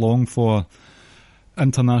to take long for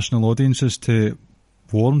international audiences to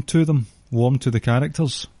warm to the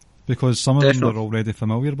characters, because some of them they're already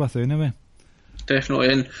familiar with anyway.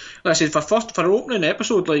 Definitely, and like I said, for an opening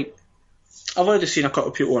episode, like, I've already seen a couple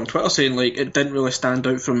of people on Twitter saying like it didn't really stand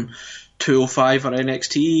out from 205 or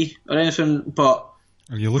NXT or anything, but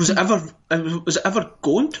was it ever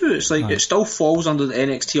going to? It's like it still falls under the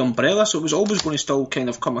NXT umbrella, so it was always going to still kind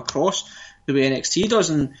of come across the way NXT does,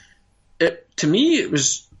 and to me it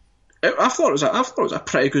was. I thought it was a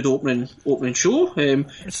pretty good opening show. We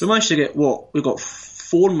managed to get we got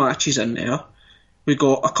 4 matches in there. We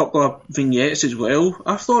got a couple of vignettes as well.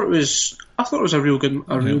 I thought it was a real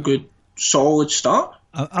good solid start.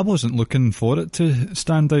 I wasn't looking for it to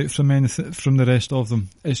stand out from the rest of them.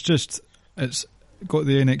 It's just it's got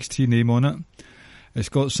the NXT name on it. It's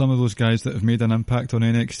got some of those guys that have made an impact on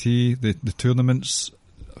NXT, the tournaments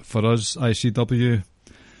for us, ICW.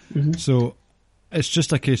 Mm-hmm. So it's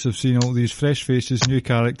just a case of seeing all these fresh faces, new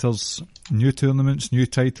characters, new tournaments, new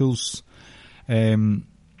titles.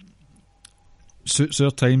 Suits our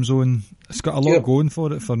time zone. It's got a lot going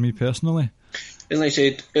for it for me personally. And like I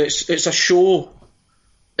said, it's a show.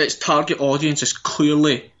 Its target audience is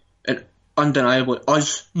clearly and undeniably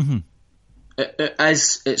us. Mm-hmm.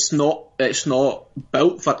 It's not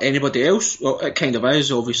built for anybody else. Well, it kind of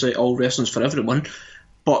is. Obviously, all wrestling's for everyone.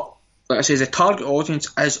 But like I say, the target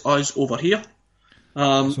audience is us over here.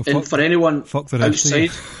 And for anyone outside.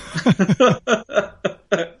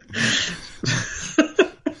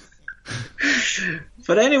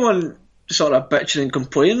 For anyone sort of bitching and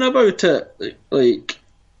complaining about it, like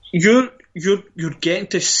you're getting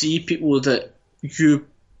to see people that you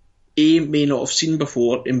A, may not have seen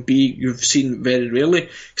before, and B, you've seen very rarely.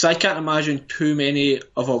 Because I can't imagine too many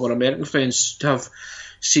of our American fans to have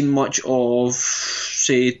seen much of,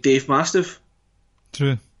 say, Dave Mastiff.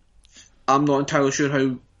 True. I'm not entirely sure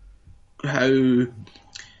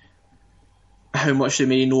how much they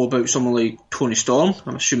may know about someone like Toni Storm.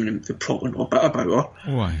 I'm assuming they probably know a bit about her.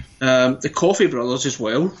 Why? The Coffey Brothers as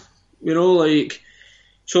well. You know, like,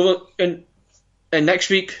 so and next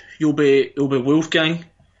week you'll be Wolfgang.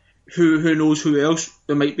 Who knows who else?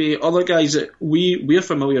 There might be other guys that we're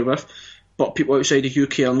familiar with, but people outside the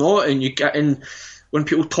UK are not. And you get in when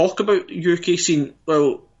people talk about the UK scene,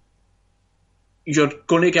 well, you're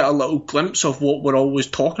going to get a little glimpse of what we're always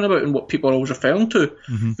talking about and what people are always referring to,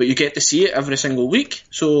 but you get to see it every single week.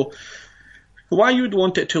 So why you would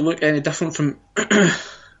want it to look any different from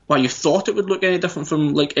why you thought it would look any different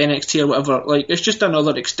from like NXT or whatever. Like, it's just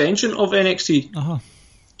another extension of NXT. Uh-huh.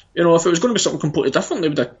 You know, if it was going to be something completely different,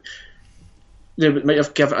 they might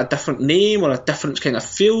have given it a different name or a different kind of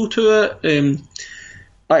feel to it.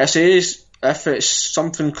 Like I say, if it's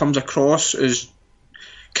something comes across as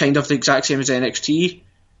kind of the exact same as NXT,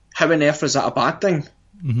 how on earth is that a bad thing?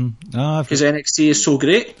 Because NXT is so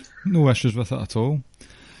great. No issues with it at all.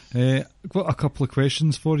 I've got a couple of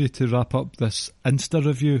questions for you to wrap up this Insta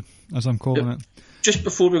review, as I'm calling it. Just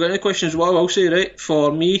before we get into questions, what I'll say, right,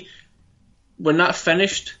 for me, when that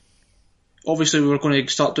finished, obviously we were going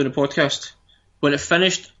to start doing a podcast. When it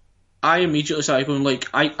finished, I immediately started going like,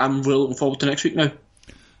 I'm really looking forward to next week now.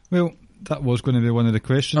 Well, that was going to be one of the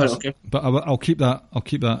questions, oh, okay. But I'll keep that. I'll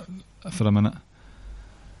keep that for a minute.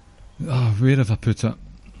 Oh, where have I put it?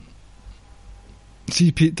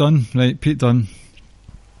 See, Pete Dunne, right? Pete Dunne.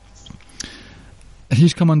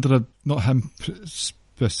 He's come under not him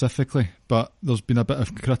specifically, but there's been a bit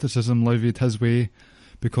of criticism levied his way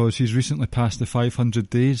because he's recently passed the 500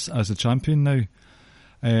 days as a champion now.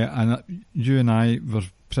 And you and I were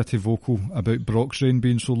pretty vocal about Brock's reign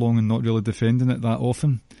being so long and not really defending it that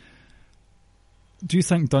often. Do you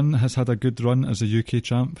think Dunne has had a good run as a UK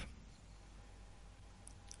champ?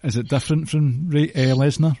 Is it different from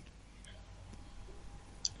Lesnar?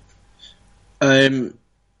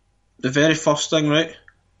 The very first thing, right?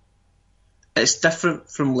 It's different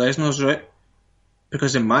from Lesnar's, right?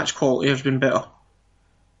 Because the match quality has been better.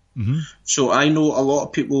 Mm-hmm. So I know a lot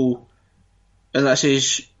of people, and that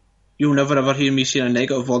says you'll never ever hear me saying a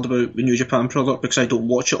negative word about the New Japan product because I don't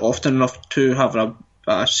watch it often enough to have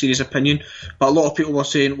a serious opinion. But a lot of people were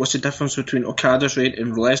saying, what's the difference between Okada's reign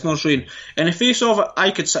and Lesnar's reign? In the face of it, I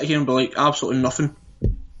could sit here and be like, absolutely nothing.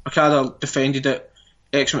 Okada defended it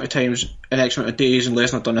X amount of times in X amount of days, and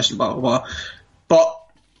Lesnar done this and blah blah blah. But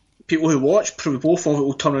people who watch probably both of it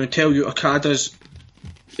will turn around and tell you Okada's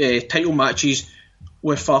title matches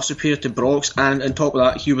were far superior to Brock's, and on top of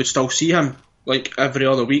that, you would still see him like every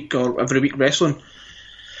other week or every week wrestling.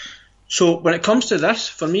 So when it comes to this,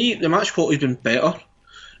 for me, the match quality's been better,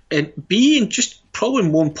 and being just probably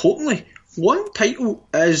more importantly, one title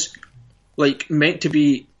is like meant to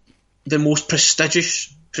be the most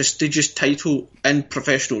prestigious title in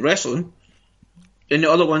professional wrestling, and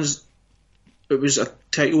the other ones, it was a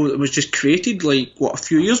title that was just created like a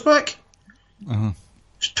few years back. Uh-huh.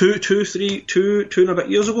 Two and a bit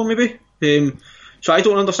years ago maybe. So I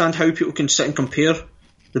don't understand how people can sit and compare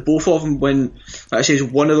the both of them when, like I say,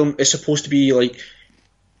 one of them is supposed to be like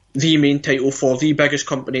the main title for the biggest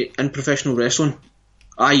company in professional wrestling,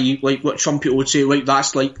 i.e. like what some people would say, like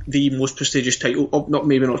that's like the most prestigious title,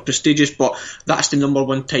 maybe not prestigious, but that's the number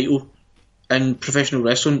one title in professional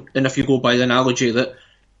wrestling. And if you go by the analogy that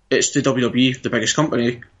it's the WWE, the biggest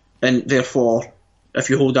company, and therefore if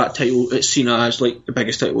you hold that title, it's seen as like the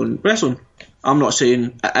biggest title in wrestling. I'm not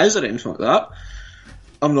saying it is or anything like that.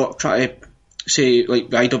 I'm not trying to say like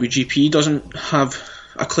the IWGP doesn't have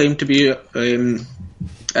a claim to be or anything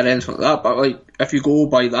like that, but like if you go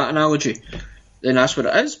by that analogy, then that's what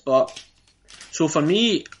it is. But so for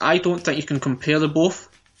me, I don't think you can compare the both.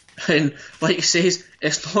 And like it says,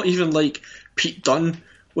 it's not even like Pete Dunne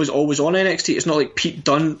was always on NXT. It's not like Pete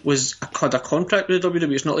Dunne had a contract with the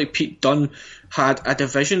WWE. It's not like Pete Dunne had a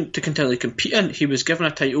division to continually compete in. He was given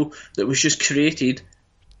a title that was just created,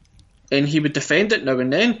 and he would defend it now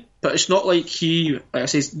and then. But it's not like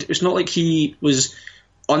it's not like he was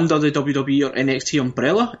under the WWE or NXT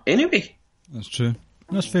umbrella anyway. That's true.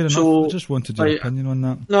 That's fair enough. So, I just wanted your opinion on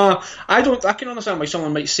that. No, I don't. I can understand why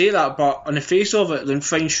someone might say that, but on the face of it, then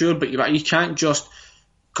fine, sure. But you can't just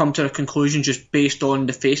come to a conclusion just based on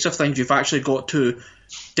the face of things. You've actually got to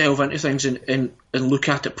delve into things and look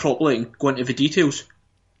at it properly and go into the details.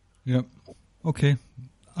 Yep. Okay.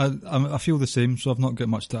 I feel the same, so I've not got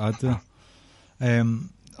much to add there.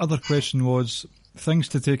 Other question was, things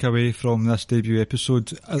to take away from this debut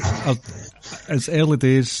episode. It's early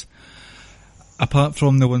days, apart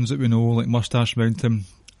from the ones that we know, like Moustache Mountain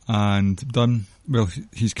and Dunne. Well,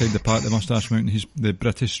 he's kind of part of the Moustache Mountain. He's the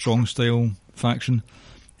British Strong Style faction.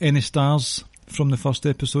 Any stars from the first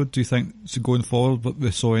episode? Do you think, so going forward, we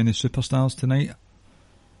saw any superstars tonight?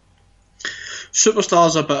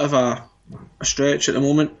 Superstars a bit of a stretch at the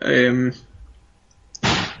moment.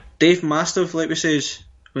 Dave Mastiff, like we says,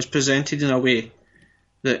 was presented in a way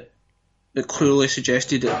that clearly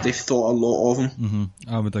suggested that they thought a lot of him. Mm-hmm.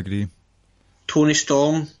 I would agree. Toni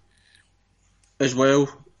Storm as well,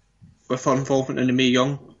 with her involvement in the Mae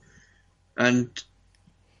Young, and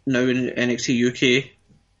now in NXT UK.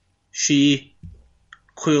 She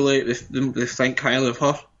clearly, they think highly of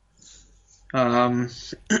her,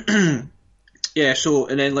 Yeah, so,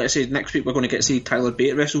 and then, like I said, next week we're going to get to see Tyler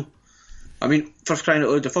Bate wrestle. I mean, for crying out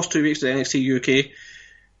loud, the first 2 weeks of the NXT UK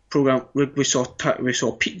programme, we saw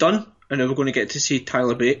Pete Dunne, and now we're going to get to see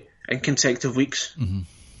Tyler Bate in consecutive weeks. Mm-hmm.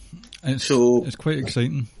 It's quite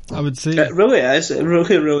exciting, I would say. It really is. It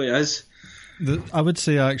really, really is. I would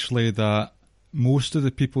say, actually, that most of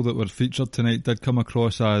the people that were featured tonight did come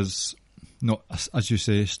across as, not, as you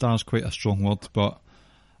say, star's quite a strong word, but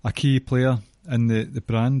a key player in the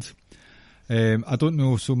brand. I don't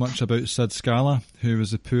know so much about Sid Scala, who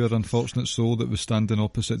was the poor, unfortunate soul that was standing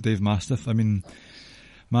opposite Dave Mastiff. I mean,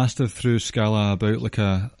 Mastiff threw Scala about like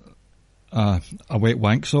a wet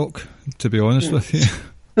wank sock, to be honest with you.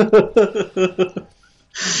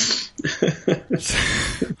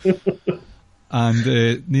 And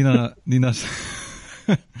Nina,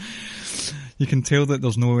 you can tell that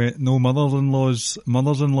there's no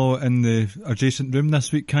mothers-in-law in the adjacent room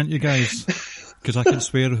this week, can't you guys? Because I can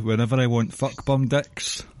swear whenever I want fuck bum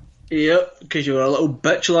dicks. Yep, because you were a little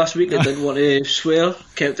bitch last week that didn't want to swear,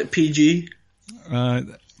 kept it PG.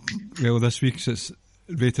 Well, this week's it's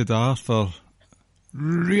rated R for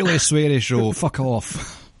really sweary show. Fuck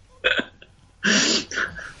off.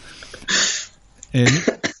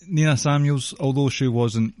 Nina Samuels, although she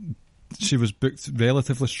was booked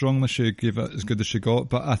relatively strongly, she gave it as good as she got,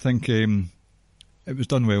 but I think it was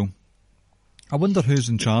done well. I wonder who's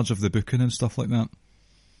in charge of the booking and stuff like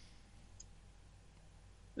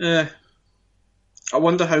that. I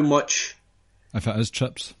wonder how much... If it is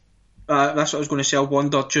Chips. That's what I was going to say. I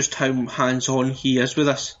wonder just how hands-on he is with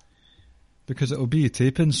this. Because it'll be a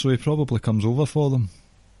taping, so he probably comes over for them.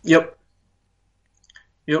 Yep.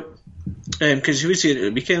 Because he was here at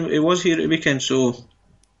the weekend. He was here at the weekend, so...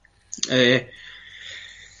 like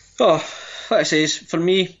I says, for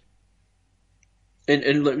me...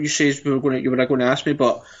 And like you says, you were going to ask me,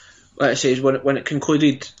 but like I says, when it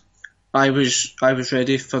concluded, I was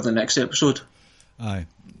ready for the next episode. Aye,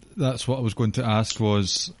 that's what I was going to ask.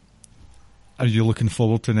 Was, are you looking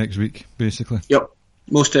forward to next week? Basically. Yep,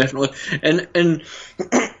 most definitely. And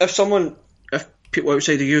if people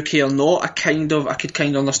outside the UK are not, I could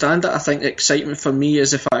kind of understand that. I think the excitement for me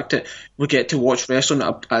is the fact that we get to watch wrestling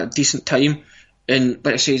at a decent time, and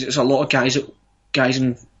like I says, it's a lot of guys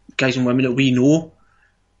and women that we know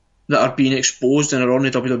that are being exposed and are on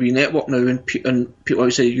the WWE network now, and people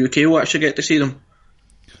outside the UK will actually get to see them.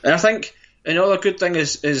 And I think another good thing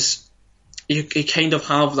is you kind of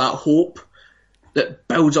have that hope that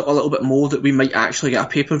builds up a little bit more that we might actually get a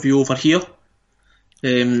pay-per-view over here.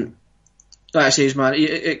 Like I say, man,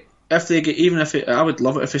 I would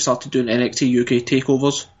love it if they started doing NXT UK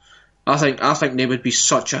takeovers. I think they would be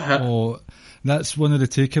such a hit. Oh, that's one of the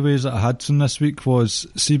takeaways that I had from this week was,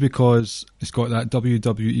 see, because it's got that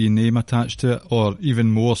WWE name attached to it, or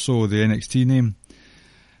even more so the NXT name,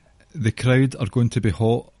 the crowd are going to be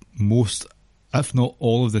hot most, if not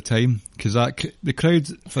all of the time, because the crowd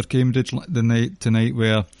for Cambridge tonight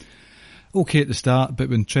were okay at the start, but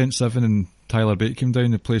when Trent Seven and Tyler Bate came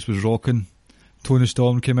down, the place was rocking. Tony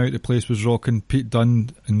Storm came out, the place was rocking. Pete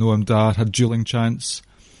Dunne and Noam Dar had dueling chants.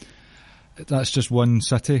 That's just one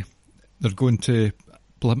city. They're going to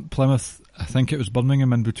Plymouth, I think it was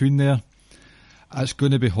Birmingham in between there. It's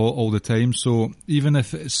going to be hot all the time, so even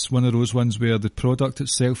if it's one of those ones where the product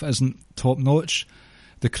itself isn't top notch,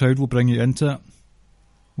 the crowd will bring you into it.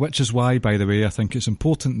 Which is why, by the way, I think it's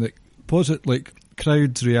important that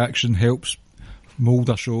crowd reaction helps mould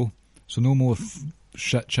a show. So no more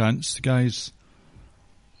shit chants, guys.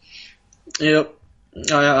 Yep,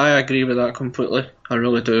 I agree with that completely. I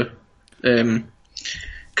really do.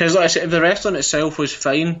 Because like I said, the wrestling itself was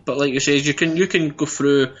fine, but like you said, you can go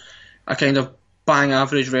through a kind of bang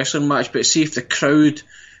average wrestling match, but see if the crowd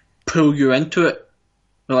pull you into it,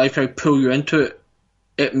 the live crowd pull you into it,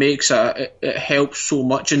 it helps so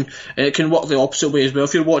much, and it can work the opposite way as well.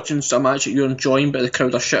 If you're watching a match that you're enjoying but the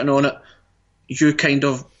crowd are shitting on it, you kind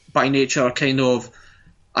of by nature are kind of,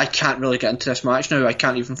 I can't really get into this match now, I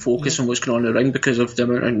can't even focus on what's going on in the ring because of the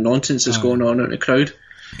amount of nonsense that's going on in the crowd.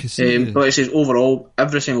 But like I says, overall,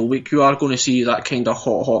 every single week you are going to see that kind of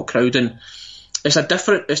hot crowd, and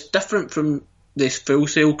it's different from the Full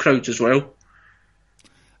Sail crowds as well.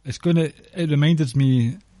 It reminded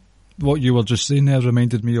me, what you were just saying there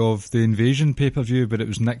reminded me of the Invasion pay-per-view, but it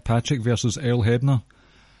was Nick Patrick versus Earl Hebner.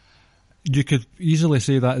 You could easily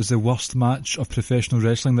say that is the worst match of professional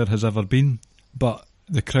wrestling there has ever been, but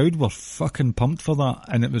the crowd were fucking pumped for that,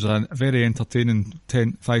 and it was a very entertaining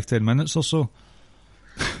 5-10 minutes or so.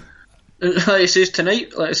 Like it says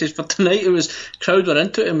for tonight, it was crowd were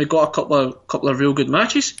into it, and we got a couple of real good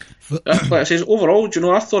matches. Like it says, overall,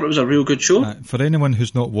 I thought it was a real good show. For anyone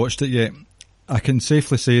who's not watched it yet, I can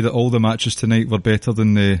safely say that all the matches tonight were better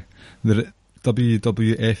than the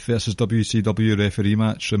WWF versus WCW referee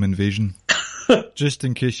match from Invasion. Just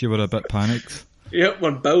in case you were a bit panicked. Yep,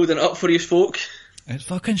 we're building up for these folk. It's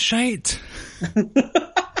fucking shite.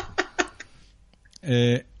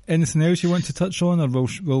 Anything else you want to touch on, or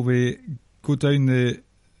will we go down the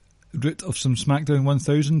route of some SmackDown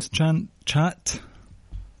 1000 chat?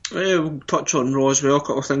 We'll touch on Raw as well. A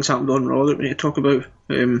couple of things happened on Raw that we need to talk about.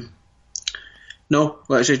 No,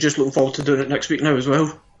 like I say, just looking forward to doing it next week now as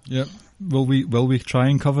well. Yep. Will we try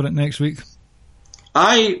and cover it next week?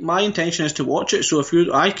 My intention is to watch it, so if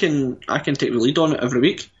I can take the lead on it every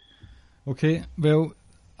week. Okay, well,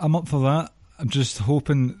 I'm up for that. I'm just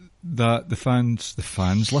hoping that the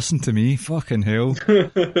fans listen to me. Fucking hell.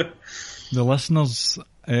 The listeners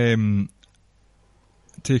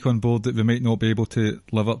take on board that we might not be able to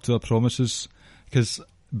live up to our promises. Because,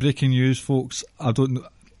 breaking news, folks,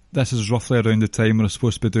 this is roughly around the time we're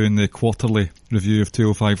supposed to be doing the quarterly review of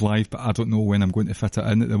 205 Live, but I don't know when I'm going to fit it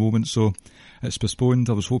in at the moment, so it's postponed.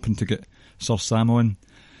 I was hoping to get Sir Sam on.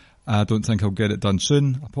 I don't think I'll get it done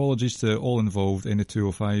soon. Apologies to all involved, any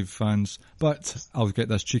 205 fans, but I'll get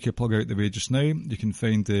this cheeky plug out the way just now. You can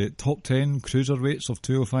find the top 10 cruiserweights of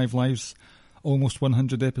 205 Live's almost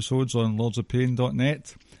 100 episodes on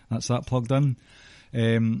lordsofpain.net. That's that plugged in.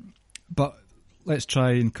 But let's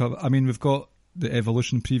try and cover... I mean, we've got the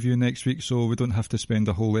Evolution preview next week, so we don't have to spend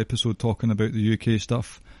a whole episode talking about the UK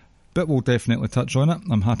stuff. But we'll definitely touch on it.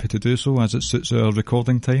 I'm happy to do so, as it suits our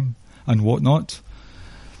recording time and whatnot.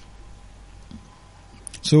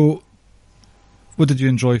 So, what did you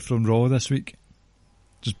enjoy from Raw this week?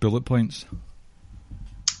 Just bullet points.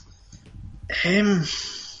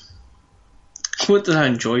 What did I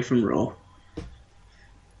enjoy from Raw?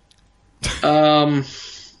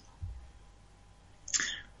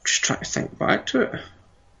 Just trying to think back to it.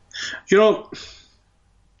 You know,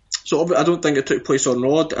 so I don't think it took place on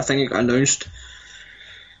Raw. I think it got announced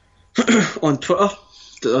on Twitter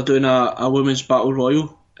that they're doing a women's battle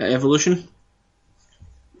royal at Evolution.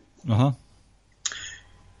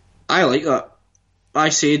 I like that. I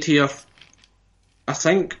said here, I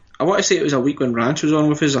want to say it was a week when Ranch was on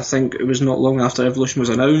with us. I think it was not long after Evolution was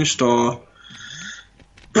announced, or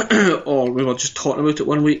we were just talking about it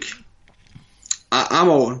one week. I'm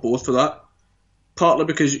all on board for that. Partly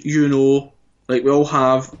because, like, we all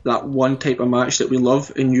have that one type of match that we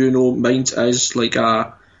love, and mine is like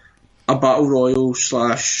a battle royal /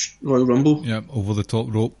 Royal Rumble. Yeah, over the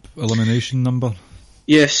top rope elimination number.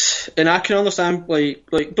 Yes, and I can understand, like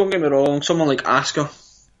don't get me wrong, someone like Asuka,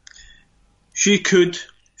 she should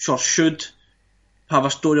have a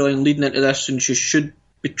storyline leading into this, and she should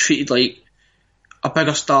be treated like a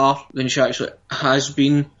bigger star than she actually has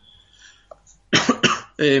been.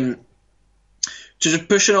 Just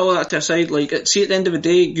pushing all that to the side, like, at the end of the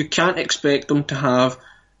day, you can't expect them to have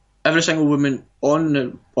every single woman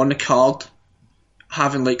on the card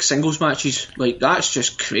having like singles matches. Like, that's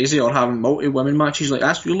just crazy. Or having multi-women matches. Like,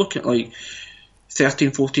 you're looking at like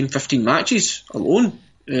 13, 14, 15 matches alone.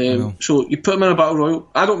 So you put them in a battle royal.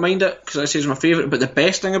 I don't mind it, because I say it's my favourite, but the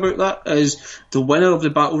best thing about that is the winner of the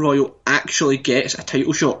battle royal actually gets a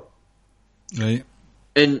title shot. Right.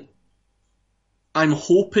 And I'm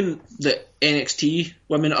hoping that NXT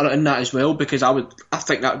women are in that as well, because I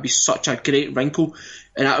think that would be such a great wrinkle,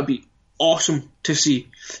 and that would be awesome to see.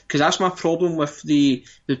 Because that's my problem with the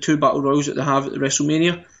two battle royals that they have at the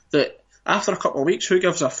WrestleMania, that after a couple of weeks, who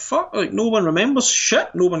gives a fuck? Like, no one remembers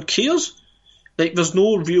shit, no one cares. Like, there's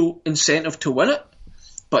no real incentive to win it,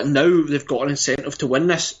 but now they've got an incentive to win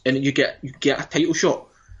this, and you get a title shot.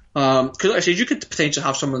 Because like I said, you could potentially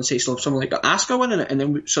have someone like Asuka winning it, and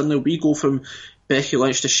then suddenly we go from Becky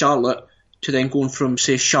Lynch to Charlotte to then going from,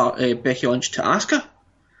 say, Becky Lynch to Asuka.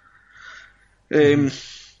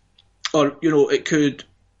 Or, it could,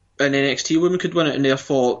 an NXT woman could win it, and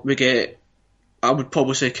therefore we get, I would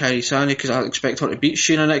probably say Kairi Sane, because I expect her to beat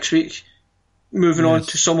Shayna next week, moving on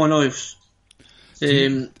to someone else.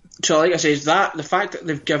 So like I said, the fact that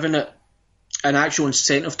they've given it an actual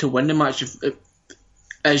incentive to win the match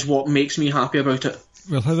is what makes me happy about it.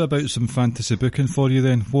 Well, how about some fantasy booking for you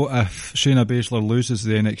then? What if Shayna Baszler loses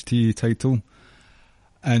the NXT title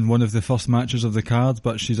in one of the first matches of the card,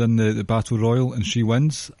 but she's in the Battle Royal and she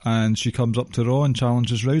wins, and she comes up to Raw and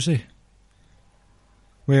challenges Rousey?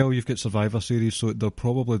 Well, you've got Survivor Series, so they'll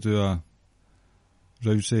probably do a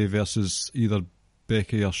Rousey versus either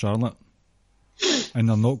Becky or Charlotte. And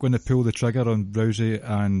they're not going to pull the trigger on Rousey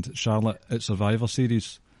and Charlotte at Survivor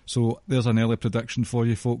Series. So there's an early prediction for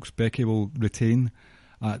you folks. Becky will retain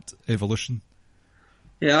at Evolution.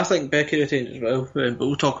 Yeah, I think Becky retains as well, but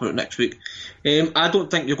we'll talk about it next week. I don't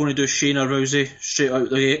think you're going to do Shayna Rousey straight out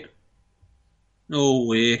the gate. No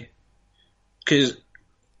way. Because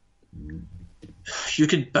you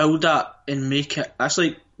could build that and make it... That's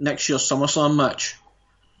like next year's SummerSlam match.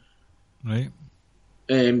 Right.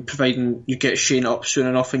 Providing you get Shayna up soon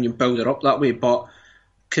enough and you build her up that way, but...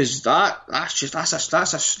 Because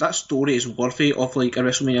that story is worthy of like a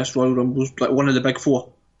WrestleMania Royal Rumble, like one of the big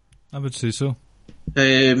four. I would say so.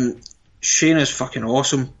 Shayna's fucking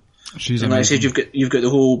awesome. She's and amazing. Like I said, you've got the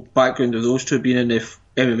whole background of those two being in the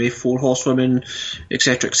MMA 4 Horsewomen,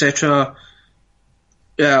 etc., etc.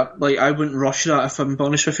 Yeah, like I wouldn't rush that if I'm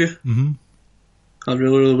honest with you. Mm-hmm. I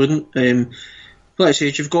really wouldn't. Like I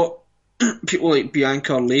said, you've got people like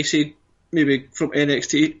Bianca or Lacey, maybe from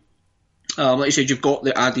NXT. Like you said, you've got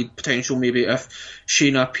the added potential maybe if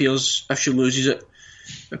Shayna appears, if she loses it,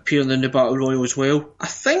 appearing in the Battle Royal as well. I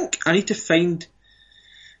think I need to find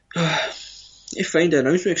the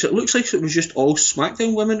announcement, because it looks like it was just all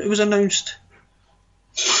SmackDown women it was announced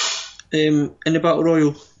in the Battle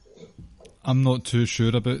Royal. I'm not too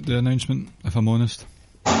sure about the announcement, if I'm honest.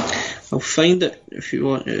 I'll find it if you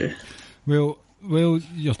want to. Well,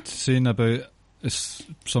 you're saying about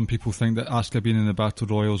some people think that Asuka being in the Battle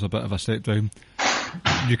Royal is a bit of a step down.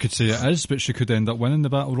 You could say it is, but she could end up winning the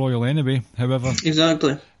Battle Royal anyway. However,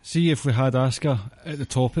 exactly. See, if we had Asuka at the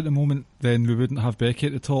top at the moment, then we wouldn't have Becky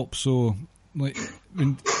at the top. So, like,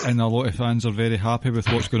 and a lot of fans are very happy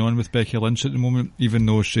with what's going on with Becky Lynch at the moment, even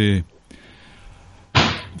though she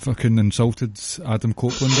fucking insulted Adam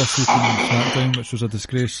Copeland this week on SmackDown, which was a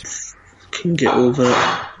disgrace. Couldn't get over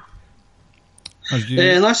it.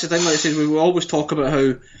 And that's the thing, like I said, we always talk about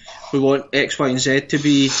how we want X, Y and Z to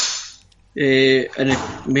be in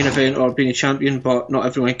a main event or being a champion, but not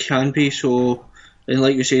everyone can be. So, and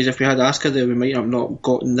like you say, if we had Asuka there, we might have not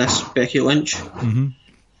gotten this Becky Lynch. Mm-hmm.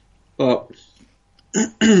 But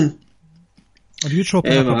are you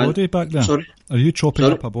chopping up a body back there? Sorry? Are you chopping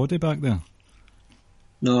up a body back there?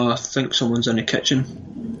 No, I think someone's in the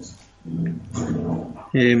kitchen.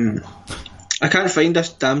 I can't find this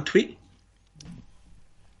damn tweet.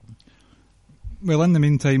 Well, in the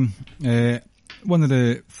meantime, one of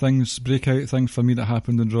the breakout things for me that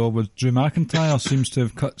happened in Raw was Drew McIntyre seems to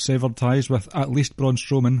have severed ties with at least Braun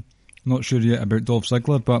Strowman. Not sure yet about Dolph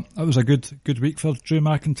Ziggler, but it was a good week for Drew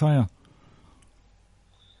McIntyre.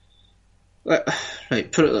 Right,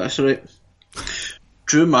 put it this, right.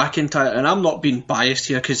 Drew McIntyre, and I'm not being biased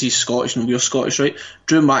here because he's Scottish and we're Scottish, right?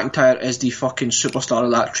 Drew McIntyre is the fucking superstar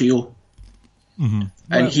of that trio. Mm-hmm.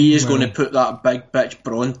 And he is going to put that big bitch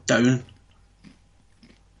Braun down.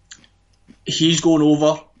 He's going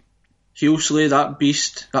over. He'll slay that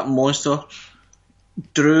beast, that monster.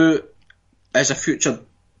 Drew is a future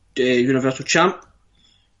Universal Champ.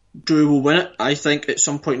 Drew will win it, I think, at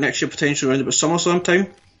some point next year, potentially around about SummerSlam time.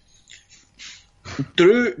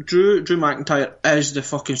 Drew McIntyre is the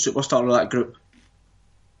fucking superstar of that group.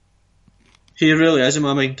 He really is in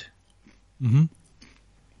my mind. Mm-hmm.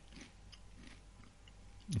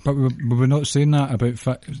 But we were not saying that about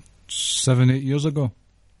 7-8 years ago.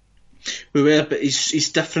 We were, but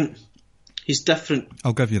he's different. He's different.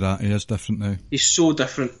 I'll give you that. He is different now. He's so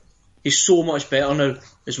different. He's so much better now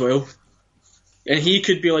as well. And he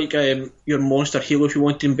could be like your monster heel if you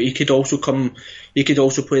want him, but he could also play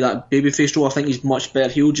that babyface role. I think he's much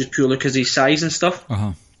better heel just purely because of his size and stuff.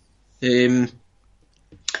 Uh-huh.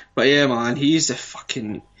 But yeah, man, he's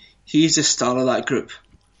the star of that group.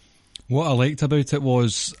 What I liked about it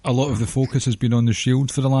was a lot of the focus has been on the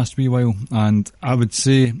Shield for the last wee while, and I would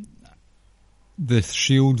say the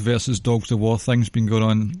Shield versus Dogs of War thing's been going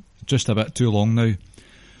on just a bit too long now.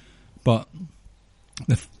 But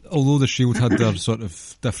although the Shield had their sort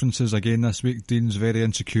of differences again this week, Dean's very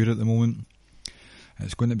insecure at the moment.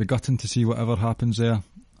 It's going to be gutting to see whatever happens there.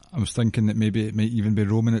 I was thinking that maybe it might even be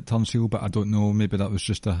Roman that turns heel, but I don't know, maybe that was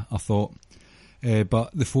just a thought. But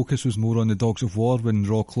the focus was more on the Dogs of War when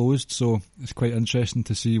Raw closed, so it's quite interesting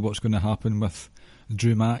to see what's going to happen with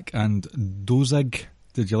Drew Mac and Dozig.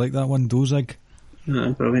 Did you like that one, Dozig?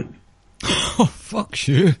 No, brilliant. Oh, fuck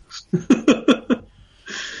you.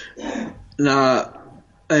 Nah,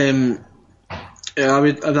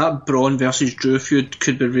 that Braun versus Drew feud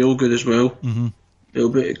could be real good as well. Mm-hmm.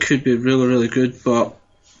 It could be really, really good, but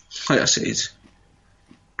like I said,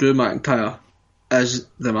 Drew McIntyre is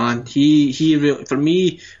the man. He really, for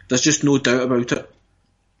me, there's just no doubt about it.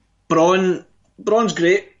 Braun's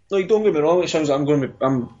great. Like, don't get me wrong. It sounds like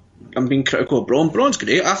I'm being critical of Braun. Braun's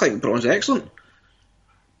great. I think Braun's excellent,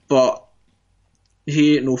 but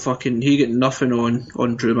he ain't no fucking. He get nothing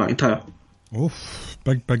on Drew McIntyre. Oh,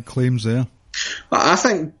 big claims there. But I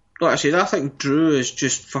think like I said, I think Drew is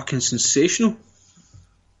just fucking sensational.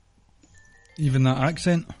 Even that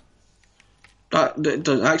accent.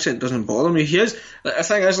 The accent doesn't bother me. He is. The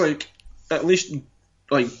thing is, like, at least,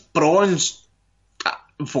 like, Braun's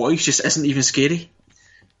voice just isn't even scary.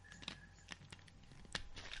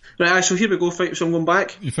 Right, so here we go, so I'm going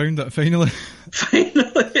back. You found it, finally.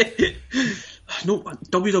 Finally! No,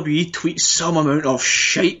 WWE tweets some amount of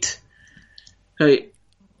shite. Right,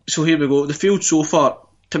 so here we go. The field so far: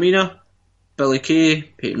 Tamina, Billie Kay,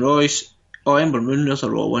 Peyton Royce, Ember Moon, there's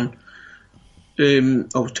a Raw one.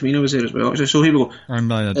 Tamina was there as well, actually. So here we go.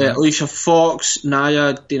 Alicia Fox,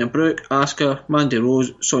 Nia, Dana Brooke, Asuka, Mandy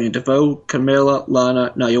Rose, Sonya Deville, Carmella,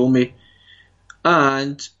 Lana, Naomi,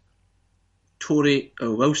 and Tori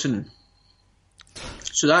Wilson.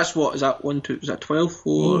 So that's what, is that 1, 2, is that 12?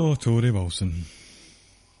 4? Oh, Tori Wilson.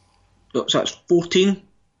 So that's 14.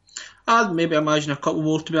 I'd maybe imagine a couple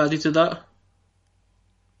more to be added to that.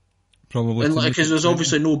 Probably. Because there's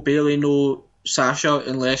obviously no Bayley, no Sasha,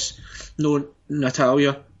 no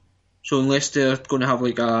Natalia. So unless they're going to have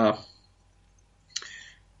like a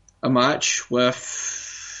match with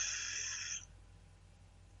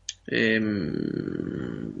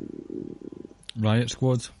Riot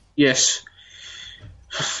Squad. Yes.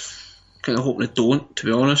 Kind of hoping they don't, to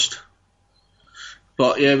be honest.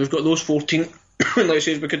 But yeah, we've got those 14. Like I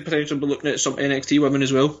said, we could potentially be looking at some NXT women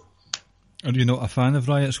as well. Are you not a fan of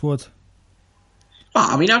Riot Squad?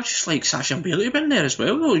 I mean, I'm just like Sasha and Bayley have been there as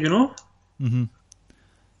well, though, you know? Mm-hmm.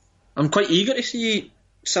 I'm quite eager to see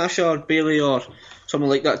Sasha or Bayley or someone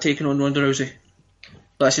like that taking on Ronda Rousey.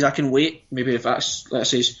 Like I said, I can wait, maybe if that's, let's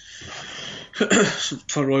say,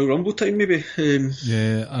 for Royal Rumble time, maybe.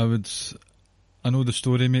 Yeah, I know the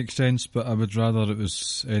story makes sense, but I would rather it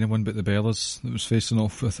was anyone but the Bellas that was facing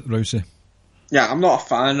off with Rousey. Yeah, I'm not a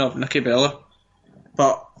fan of Nikki Bella,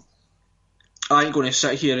 but I ain't going to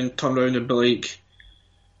sit here and turn around and be like,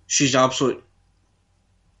 she's absolute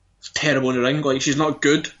terrible in the ring. Like, she's not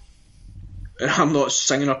good. I'm not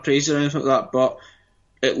singing her praises or anything like that, but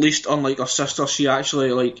at least unlike her sister, she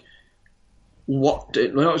actually like worked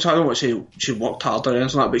it. I don't want to say she worked harder or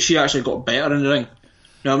anything like that, but she actually got better in the ring.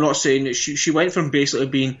 Now, I'm not saying that she went from basically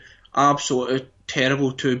being absolutely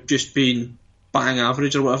terrible to just being bang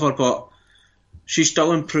average or whatever, but she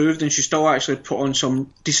still improved and she still actually put on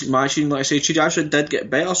some decent matches. Like I said, she actually did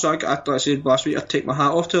get better. So like I said last week, I take my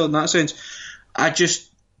hat off to her in that sense. I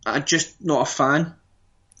just not a fan.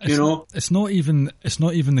 You know, it's not even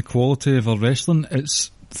the quality of her wrestling.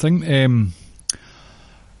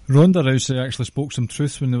 Ronda Rousey actually spoke some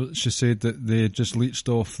truth when she said that they just leached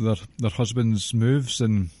off their husband's moves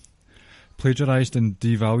and plagiarised and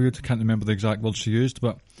devalued. Can't remember the exact words she used,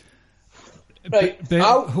 but right.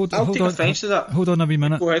 I'll take offence to that. Hold on a wee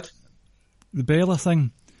minute. Go ahead. The Bella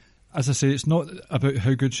thing, as I say, it's not about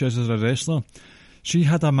how good she is as a wrestler. She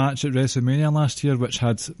had a match at WrestleMania last year which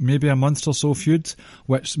had maybe a month or so feud,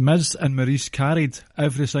 which Miz and Maurice carried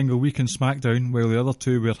every single week in SmackDown while the other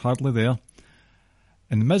two were hardly there.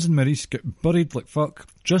 And Miz and Maurice got buried like fuck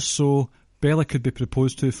just so Bella could be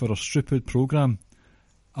proposed to for a stupid programme.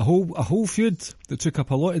 A whole feud that took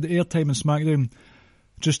up a lot of the airtime in SmackDown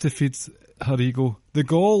just to feed her ego. The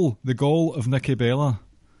gall of Nikki Bella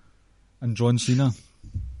and John Cena.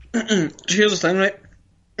 Here's the thing, right?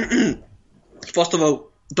 First of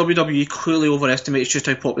all, WWE clearly overestimates just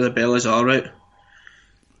how popular Bellas are, right?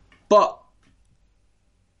 But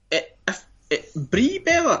Brie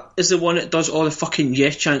Bella is the one that does all the fucking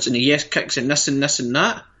yes chants and the yes kicks and this and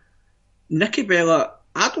that. Nikki Bella,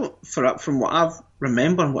 from what I've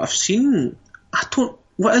remembered and what I've seen,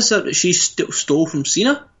 what is it that she stole from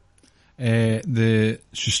Cena?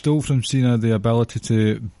 She stole from Cena the ability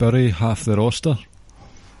to bury half the roster.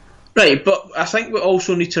 Right, but I think we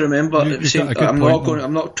also need to remember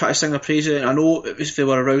I'm not trying to sing her praises. I know they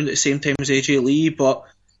were around at the same time as AJ Lee, but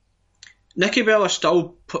Nikki Bella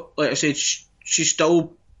still, like I said, she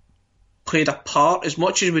still played a part. As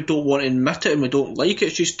much as we don't want to admit it and we don't like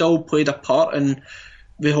it, she still played a part in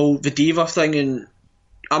the diva thing. And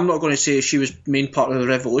I'm not going to say she was main part of the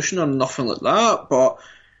revolution or nothing like that, but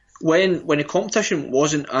when the competition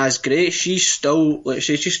wasn't as great, she still, like I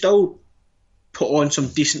say, she still put on some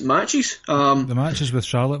decent matches. The matches with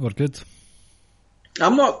Charlotte were good.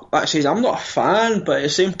 I'm not a fan, but at the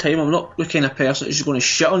same time, I'm not the kind of person who's going to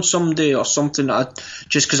shit on somebody or something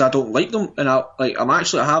just because I don't like them. And I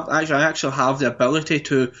actually have the ability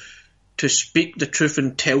to speak the truth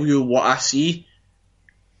and tell you what I see,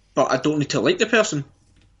 but I don't need to like the person.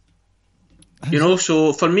 You know,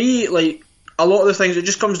 so for me, like a lot of the things, it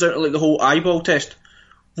just comes down to like the whole eyeball test.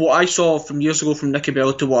 what I saw from years ago from Nikki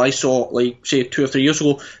Bella to what I saw, like, say, 2 or 3 years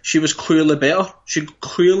ago, she was clearly better. She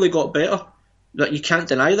clearly got better. That you can't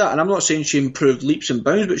deny that. And I'm not saying she improved leaps and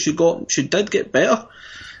bounds, but she did get better.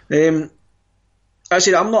 I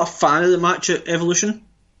said I'm not a fan of the match at Evolution.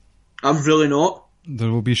 I'm really not. There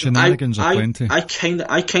will be shenanigans aplenty. I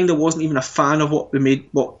kind of wasn't even a fan of what we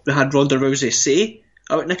had Ronda Rousey say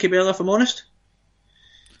about Nikki Bella, if I'm honest.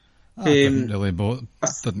 I didn't really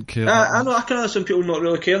didn't care. I know I can understand people not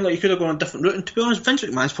really caring. Like, you could have gone a different route. And to be honest, Vince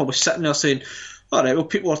McMahon's probably sitting there saying, "All right, well,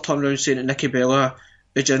 people are turning around saying that Nikki Bella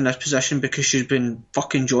is in this position because she's been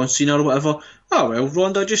fucking John Cena or whatever. Oh well,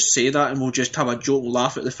 Ronda, just say that and we'll just have a joke and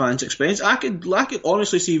laugh at the fans' expense." I could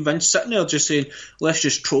honestly see Vince sitting there just saying, "Let's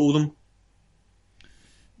just troll them."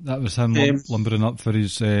 That was him lumbering up for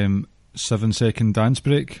his 7-second dance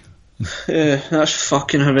break. That's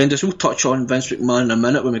fucking horrendous. We'll touch on Vince McMahon in a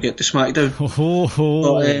minute when we get to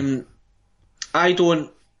SmackDown. But I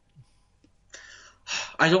don't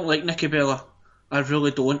like Nikki Bella. I really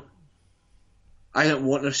don't. I don't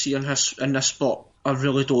want to see her in this spot. I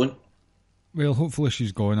really don't. Well, hopefully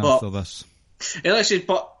she's gone after this. And like I said,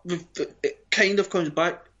 but it kind of comes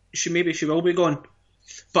back. Maybe she will be gone.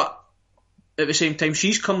 But at the same time,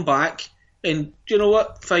 she's come back, and you know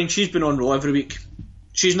what? Fine, she's been on Raw every week.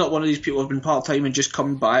 She's not one of these people who've been part-time and just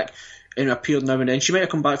come back and appeared now and then. She might have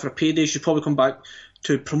come back for a payday. She's probably come back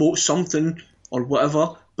to promote something or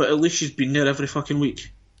whatever, but at least she's been there every fucking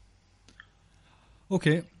week.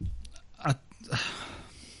 Okay.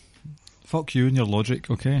 Fuck you and your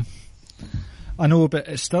logic, okay? I know, but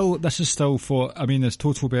this is still for, I mean, is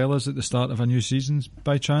Total Bellas at the start of a new season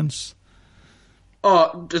by chance?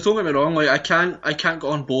 Oh, don't get me wrong, like, I can't get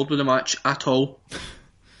on board with the match at all.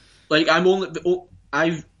 Like, I will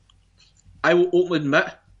openly admit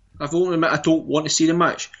I don't want to see the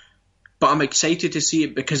match, but I'm excited to see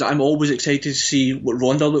it because I'm always excited to see what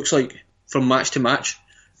Ronda looks like from match to match.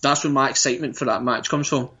 That's where my excitement for that match comes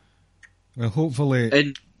from. Well, hopefully...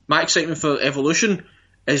 And my excitement for Evolution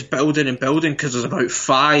is building and building because there's about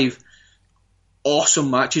 5 awesome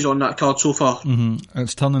matches on that card so far. Mm-hmm.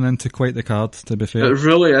 It's turning into quite the card, to be fair. It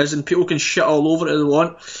really is, and people can shit all over it if they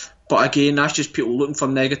want, but again, that's just people looking for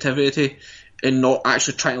negativity and not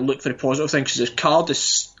actually trying to look for the positive thing, because this card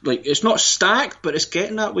is, like, it's not stacked, but it's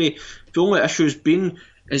getting that way. The only issue has been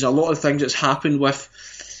is a lot of things that's happened with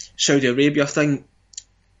Saudi Arabia thing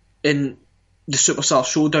in the Superstar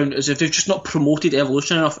Showdown is if they've just not promoted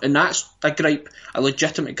Evolution enough, and that's a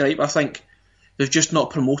legitimate gripe, I think. They've just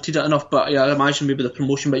not promoted it enough, but yeah, I imagine maybe the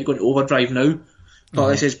promotion might go into overdrive now. But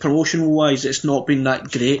like I said, promotion-wise, it's not been that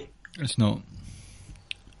great. It's not.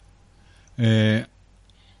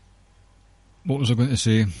 What was I going to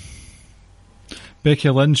say? Becky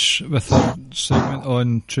Lynch with her segment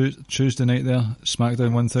on Tuesday night there,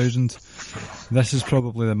 SmackDown 1000. This is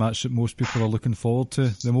probably the match that most people are looking forward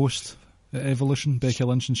to the most at Evolution, Becky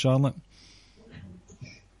Lynch and Charlotte.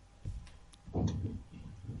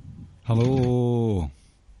 Hello.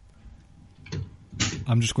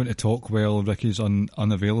 I'm just going to talk while Ricky's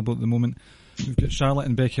unavailable at the moment. We've got Charlotte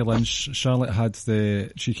and Becky Lynch. Charlotte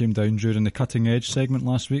she came down during the Cutting Edge segment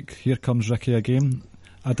last week. Here comes Ricky again.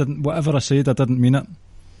 Whatever I said, I didn't mean it.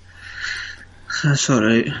 That's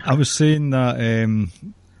alright. I was saying that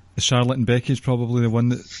Charlotte and Becky is probably the one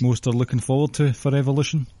that most are looking forward to for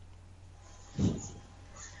Evolution.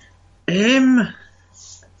 I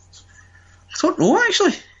don't know,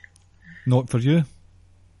 actually. Not for you?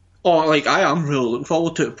 Oh, like, I am really looking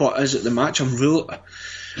forward to it, but is it the match? I'm really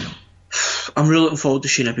looking forward to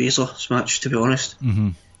Shayna Baszler's match, to be honest. Mm-hmm.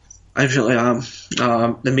 I really am.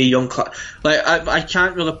 The Mae Young Clash. Like, I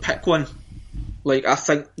can't really pick one. Like, I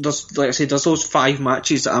think there's those 5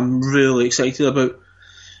 matches that I'm really excited about,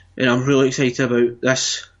 and I'm really excited about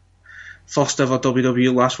this first ever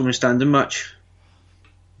WWE Last Woman Standing match.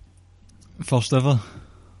 First ever?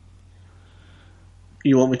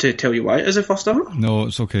 You want me to tell you why it is the first ever? No,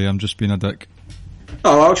 it's okay. I'm just being a dick.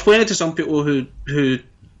 Oh, I'll explain it to some people who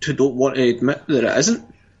don't want to admit that it isn't.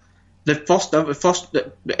 The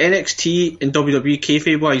NXT and WWE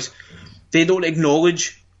kayfabe wise, they don't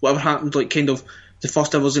acknowledge whatever happened. Like, kind of the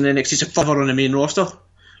first ever in NXT is a further on the main roster.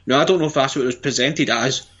 Now, I don't know if that's what it was presented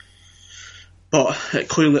as, but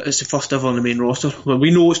clearly it's the first ever on the main roster. Well, we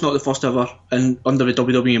know it's not the first ever under the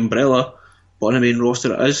WWE umbrella, but on the main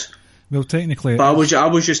roster it is. Well, technically, but I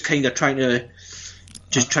was just kind of trying to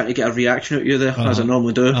get a reaction out of you there, as I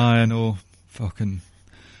normally do. I know, fucking.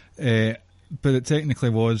 But it technically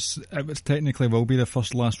will be the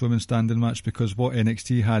first Last Woman Standing match, because what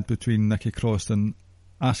NXT had between Nikki Cross and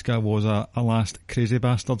Asuka was a last Crazy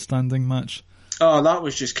Bastard Standing match. Oh, that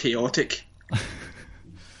was just chaotic.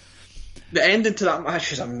 The ending to that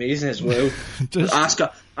match is amazing as well.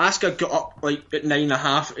 Asuka got up like at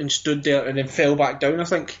 9.5 and stood there and then fell back down, I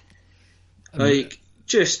think.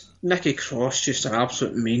 Just Nikki Cross, just an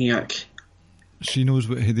absolute maniac. She knows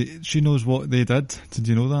what they did. Did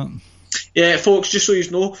you know that? Yeah, folks, just so you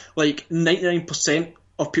know, like 99%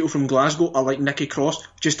 of people from Glasgow are like Nikki Cross,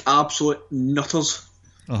 just absolute nutters.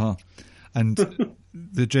 And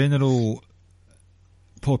the general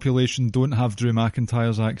population don't have Drew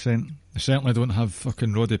McIntyre's accent. They certainly don't have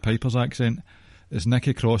fucking Roddy Piper's accent. It's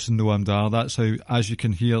Nikki Cross and Noam Dar. That's how, as you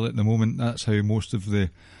can hear at the moment, that's how most of the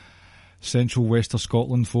central west of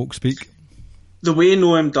Scotland folk speak. The way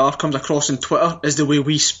Noam Dar comes across on Twitter is the way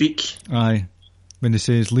we speak. Aye. When he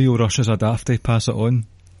says Leo Rush is a dafty, pass it on.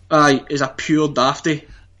 Aye, is a pure dafty.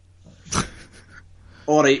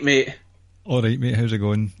 Alright, mate. How's it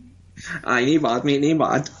going? Aye, nae bad, mate, nae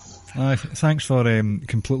bad. Aye, thanks for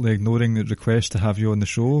completely ignoring the request to have you on the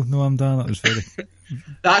show, Noam Dar. That was very...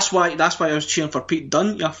 That's why I was cheering for Pete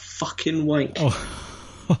Dunne, you fucking wank.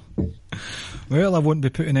 Oh. Well, I won't be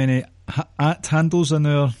putting any at handles in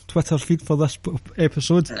our Twitter feed for this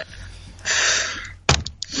episode.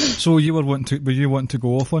 So were you wanting to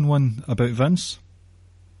go off on one about Vince?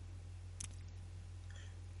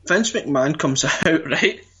 Vince McMahon comes out,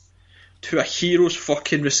 right, to a hero's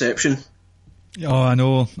fucking reception. Oh, I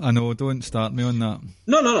know. Don't start me on that.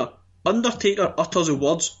 No. Undertaker utters the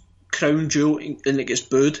words "crown jewel" and it gets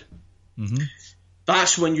booed. Mm-hmm.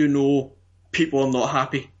 That's when you know people are not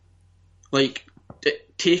happy. Like,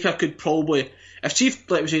 Taker could probably...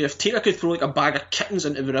 If Taker could throw like a bag of kittens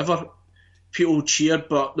into the river, people will cheer,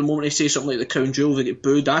 but the moment they say something like the crown jewel, they get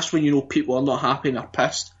booed. That's when you know people are not happy and are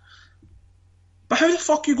pissed. But how the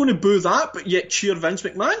fuck are you going to boo that, but yet cheer Vince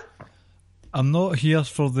McMahon? I'm not here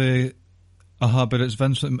for the... but it's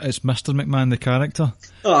Mr. McMahon, the character.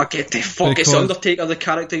 Oh, get the fuck. It's Undertaker, the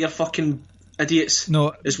character, you fucking idiots.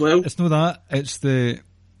 No, as well. It's not that. It's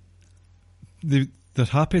they're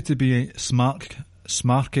happy to be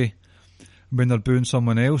smarky when they're booing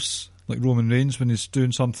someone else, like Roman Reigns when he's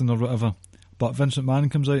doing something or whatever. But Vince McMahon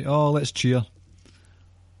comes out, oh, let's cheer.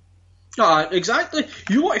 Exactly.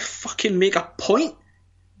 You want to fucking make a point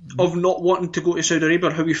of not wanting to go to Saudi Arabia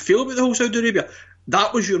or how you feel about the whole Saudi Arabia.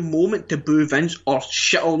 That was your moment to boo Vince or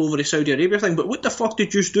shit all over the Saudi Arabia thing. But what the fuck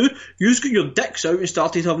did you do? You got your dicks out and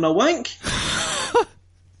started having a wank.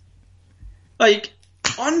 Like,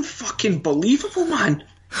 unfucking believable, man.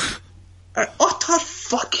 Utter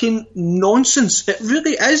fucking nonsense. It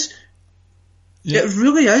really is. Yep. It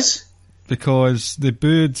really is. Because they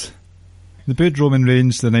booed Roman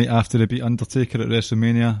Reigns the night after they beat Undertaker at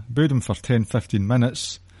WrestleMania. Booed him for 10-15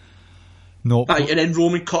 minutes. And then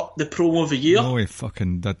Roman cut the promo of the year. No, he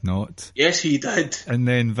fucking did not. Yes, he did. And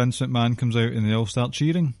then Vince McMahon comes out and they all start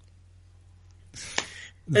cheering.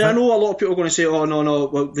 And I know a lot of people are going to say, oh, no,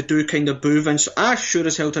 well, they do kind of boo Vince. I sure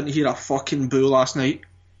as hell didn't hear a fucking boo last night.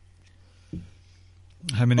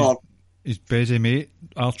 Him and his busy mate,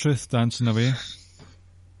 R-Truth, dancing away.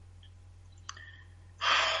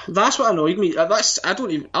 That's what annoyed me.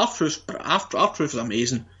 R-Truth is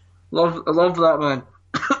amazing. I love that man.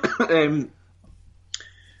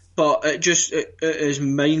 But it is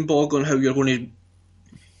mind-boggling how you're going to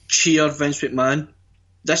cheer Vince McMahon.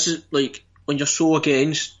 This is like, when you're so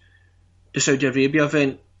against the Saudi Arabia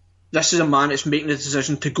event, this is a man that's making the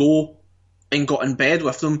decision to go and got in bed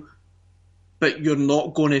with them, but you're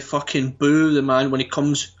not going to fucking boo the man when he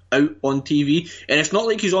comes out on TV. And it's not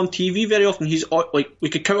like he's on TV very often. He's like, we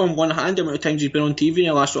could count on one hand the amount of times he's been on TV in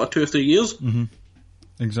the last 2 or 3 years. Mm-hmm.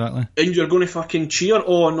 Exactly. And you're going to fucking cheer,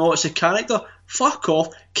 oh no, it's a character. Fuck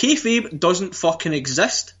off. Kayfabe doesn't fucking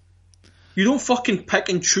exist. You don't fucking pick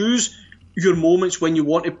and choose your moments when you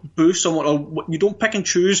want to boo someone, or you don't pick and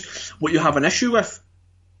choose what you have an issue with.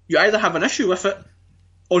 You either have an issue with it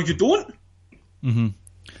or you don't. Mm-hmm.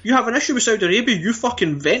 You have an issue with Saudi Arabia, you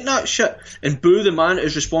fucking vent that shit and boo the man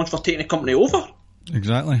who's responsible for taking the company over.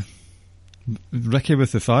 Exactly. Ricky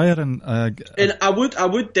with the fire, and I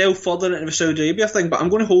would delve further into the Saudi Arabia thing, but I'm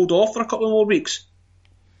going to hold off for a couple more weeks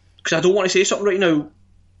because I don't want to say something right now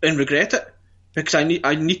and regret it. Because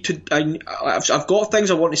I've got things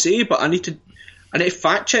I want to say, but I need to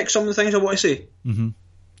fact check some of the things I want to say. Mm-hmm.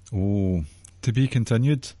 Oh, to be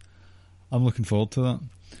continued. I'm looking forward to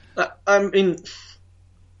that. I mean,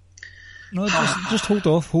 no, just hold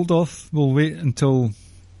off. We'll wait until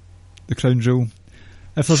the crown jewel.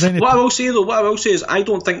 If there's any, what I will say is, I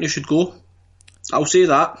don't think they should go. I'll say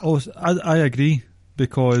that. Oh, I agree,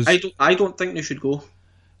 because I don't think they should go.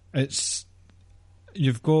 It's.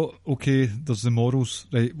 You've got, okay, there's the morals,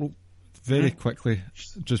 right? Well, very quickly,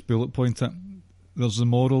 just bullet point it. There's the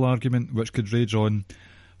moral argument, which could rage on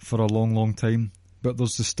for a long, long time. But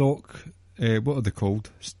there's the stock, what are they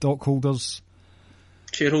called? Stockholders?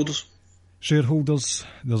 Shareholders.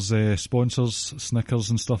 There's sponsors, Snickers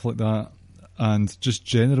and stuff like that. And just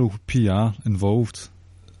general PR involved.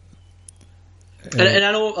 And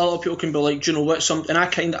I know a lot of people can be like, do you know what?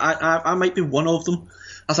 I might be one of them.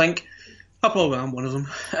 I think I probably am one of them.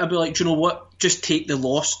 I'd be like, do you know what? Just take the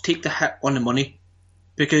loss, take the hit on the money,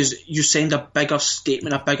 because you send a bigger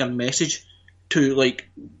statement, a bigger message to like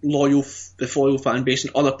the loyal fan base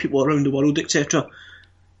and other people around the world, etc.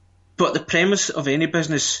 But the premise of any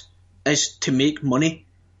business is to make money.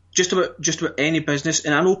 Just about any business.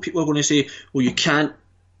 And I know people are going to say, well, you can't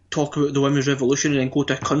talk about the women's revolution and then go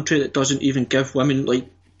to a country that doesn't even give women like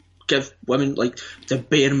the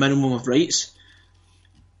bare minimum of rights.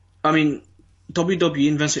 I mean, WWE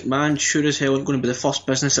and Vince McMahon sure as hell ain't going to be the first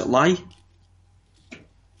business that lie.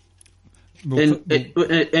 And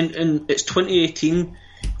it's 2018.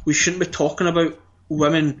 We shouldn't be talking about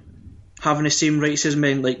women having the same rights as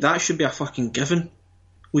men. Like, that should be a fucking given.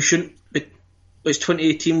 We shouldn't be. It's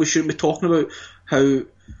 2018. We shouldn't be talking about how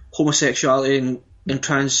homosexuality and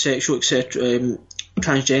transsexual, etc.,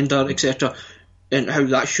 transgender, etc., and how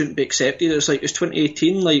that shouldn't be accepted. It's like, it's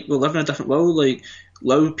 2018. Like, we live in a different world. Like,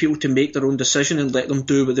 allow people to make their own decision and let them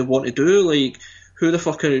do what they want to do. Like, who the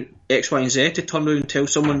fuck are X, Y, and Z to turn around and tell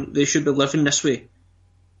someone they should be living this way?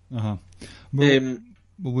 Well,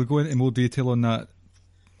 we'll go into more detail on that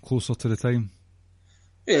closer to the time.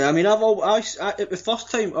 Yeah, I mean, the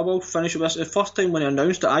first time, I will finish with this, the first time when I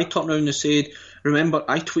announced it, I turned around and said,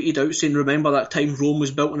 I tweeted out saying, remember that time Rome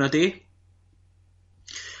was built in a day?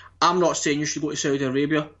 I'm not saying you should go to Saudi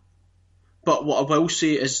Arabia, but what I will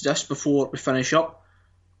say is this before we finish up.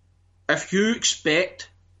 If you expect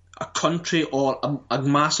a country or a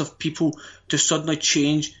mass of people to suddenly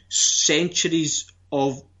change centuries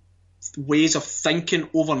of ways of thinking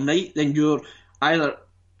overnight, then you're either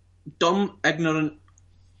dumb, ignorant,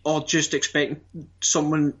 or just expecting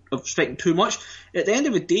too much. At the end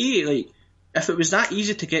of the day, like, if it was that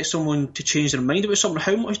easy to get someone to change their mind about something,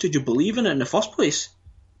 how much did you believe in it in the first place?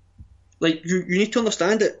 Like, you need to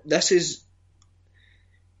understand that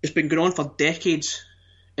it's been going on for decades,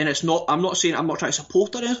 and it's not. I'm not saying I'm not trying to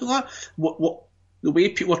support it or anything like that. What the way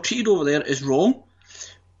people are treated over there is wrong.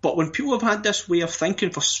 But when people have had this way of thinking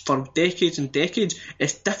for decades and decades,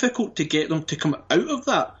 it's difficult to get them to come out of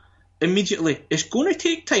that immediately. It's going to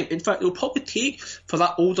take time. In fact, it'll probably take for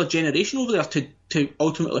that older generation over there to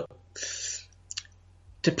ultimately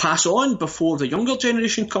to pass on before the younger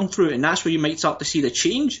generation come through, and that's where you might start to see the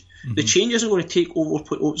change. Mm-hmm. The change isn't going to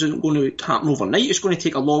isn't going to happen overnight. It's going to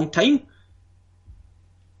take a long time.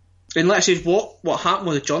 And let's say what happened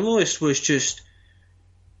with the journalist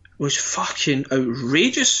was fucking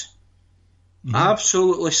outrageous,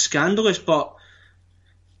 absolutely scandalous. But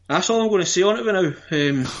that's all I'm going to say on it right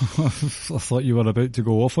now. I thought you were about to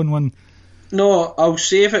go off on one. No, I'll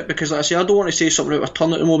save it because, like I say, I don't want to say something out of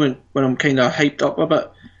turn at the moment when I'm kind of hyped up a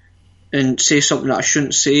bit and say something that I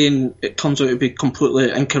shouldn't say and it turns out to be completely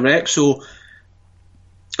incorrect. So,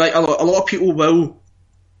 like, a lot of people will,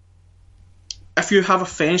 if you have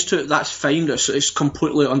offence to it, that's fine. It's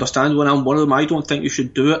completely understandable, and I'm one of them. I don't think you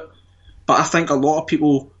should do it, but I think a lot of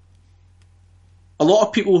people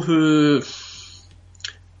who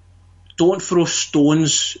don't throw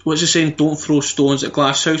stones. What's it saying? Don't throw stones at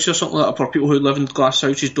glass houses or something like that. For people who live in glass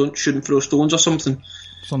houses, shouldn't throw stones or something.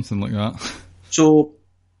 Something like that. So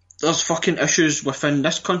there's fucking issues within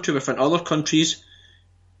this country, within other countries,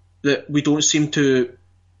 that we don't seem to,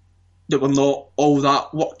 that we're not all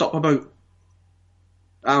that worked up about.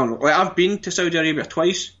 I don't know. Like, I've been to Saudi Arabia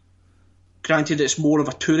twice. Granted, it's more of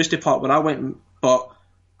a touristy part where I went, but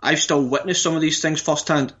I've still witnessed some of these things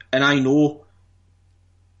firsthand, and I know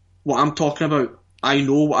what I'm talking about. I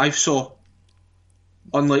know what I've saw,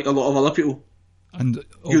 unlike a lot of other people. And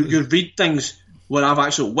you read things where I've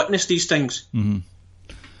actually witnessed these things. Mm-hmm.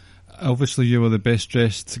 Obviously, you were the best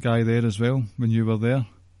dressed guy there as well when you were there.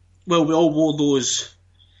 Well, we all wore those,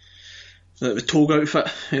 like the toga outfit,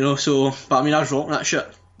 you know. So, but I mean, I was rocking that shit.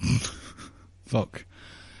 Fuck.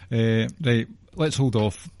 Right, let's hold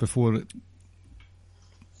off before it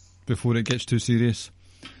gets too serious.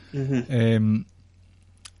 Mm-hmm.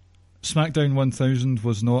 SmackDown 1000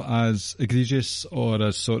 was not as egregious or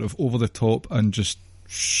as sort of over the top and just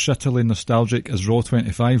shittily nostalgic as Raw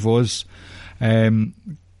 25 was. It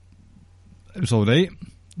was alright.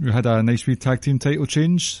 We had a nice wee tag team title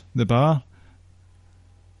change, The Bar.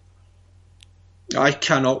 I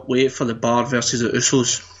cannot wait for The Bar versus the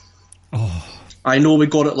Usos. Oh, I know we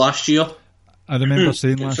got it last year. I remember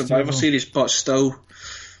saying last Survivor year, Series, but still,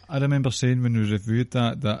 I remember saying when we reviewed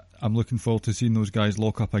that I'm looking forward to seeing those guys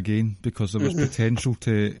lock up again because there was potential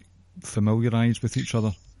to familiarise with each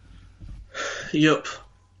other. Yep.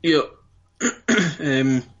 Yeah,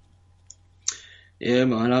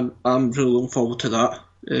 man, I'm really looking forward to that.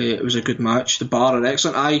 It was a good match. The Bar are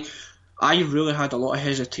excellent. I really had a lot of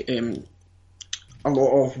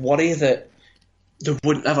worry that they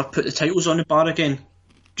wouldn't ever put the titles on the Bar again,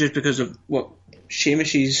 just because of what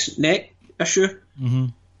Sheamus's neck issue. Mm-hmm.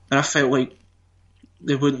 And I felt like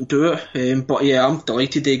they wouldn't do it. But yeah, I'm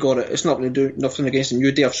delighted they got it. It's not going to do nothing against the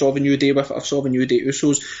New Day. I've saw the New Day with it. I've saw the New Day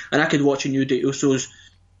Usos, and I could watch a New Day Usos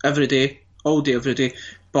every day, all day, every day.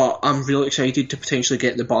 But I'm really excited to potentially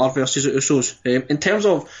get the Bar versus the Usos. In terms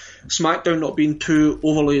of SmackDown not being too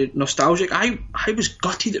overly nostalgic, I was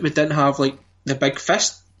gutted that we didn't have like the big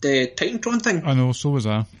fist, the Titantron thing. I know, so was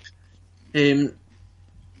I. Like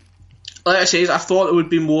I said, I thought it would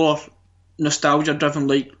be more nostalgia driven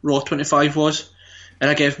like Raw 25 was, and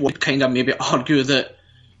I guess would kind of maybe argue that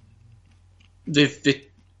they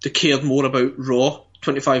cared more about Raw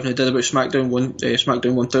 25 than they did about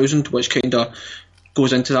SmackDown 1000, which kind of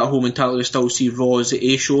goes into that whole mentality we still see Raw as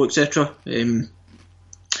the A show, etc. Yeah,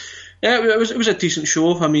 it was a decent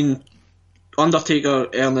show. I mean, Undertaker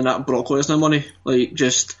earning that Brock Lesnar money, like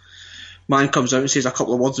just man comes out and says a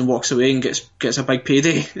couple of words and walks away and gets a big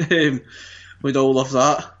payday. We'd all love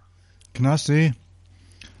that. Can I say,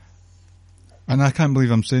 and I can't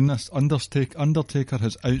believe I'm saying this, Undertaker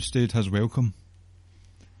has outstayed his welcome.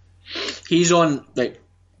 He's on like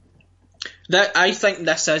that. I think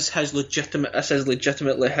this is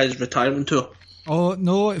legitimately his retirement tour. Oh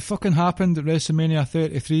no, it fucking happened at WrestleMania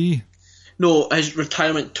 33. No, his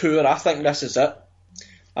retirement tour. I think this is it.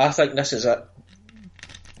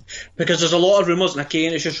 Because there's a lot of rumours, and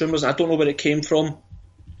again, it's just rumours, and I don't know where it came from,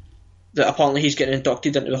 that apparently he's getting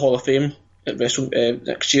inducted into the Hall of Fame at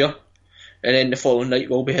next year, and then the following night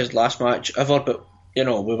will be his last match ever, but, you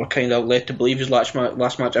know, we were kind of led to believe his last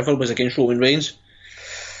match ever was against Roman Reigns.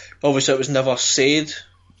 Obviously, it was never said,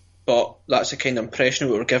 but that's the kind of impression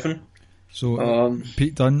we were given. So,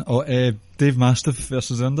 Pete Dunne, or Dave Mastiff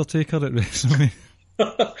versus The Undertaker at WrestleMania.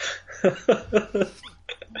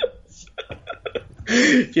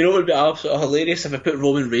 You know what would be absolutely hilarious if I put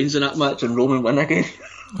Roman Reigns in that match and Roman win again?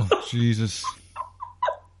 Oh, Jesus.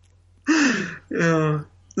 Yeah.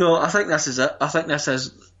 No, I think this is it. I think this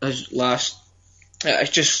is his last.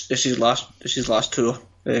 This is his last tour.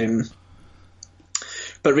 But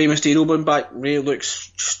Rey Mysterio went back. Rey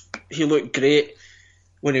he looked great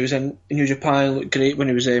when he was in New Japan. He looked great when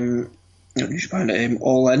he was New Japan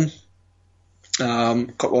All In. A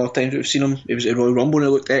couple of times we've seen him. He was at Royal Rumble and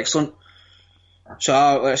he looked excellent. So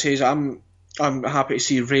like I say, I'm happy to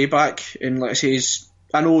see Rey back. And like I say,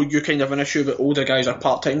 I know you kind of have an issue that older guys are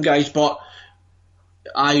part-time guys, but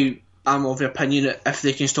I'm of the opinion that if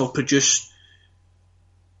they can still produce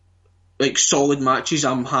like solid matches,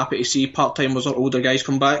 I'm happy to see part-timers or older guys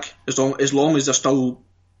come back as long as they're still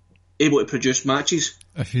able to produce matches.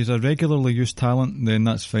 If he's a regularly used talent, then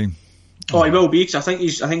that's fine. Oh, he will be, because I think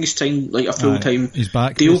he's signed like a full-time he's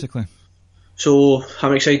back deal. Basically. So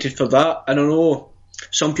I'm excited for that. I don't know,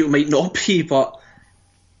 some people might not be, but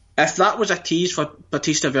if that was a tease for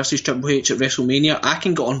Batista versus Triple H at WrestleMania, I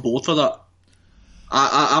can get on board for that.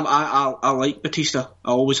 I like Batista.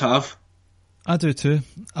 I always have. I do too.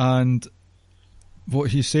 And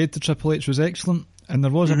what he said to Triple H was excellent. And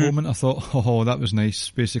there was a moment I thought, oh, that was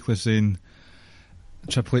nice. Basically saying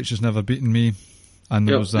Triple H has never beaten me. And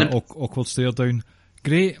there was that awkward stare down.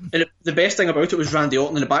 Great. And the best thing about it was Randy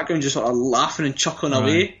Orton in the background just sort of laughing and chuckling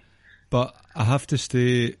away. But I have to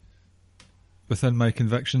stay within my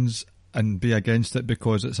convictions and be against it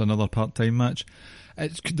because it's another part-time match.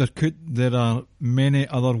 There are many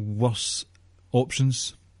other worse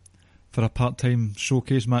options for a part-time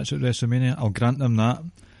showcase match at WrestleMania. I'll grant them that.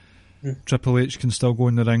 Triple H can still go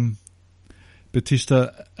in the ring. Batista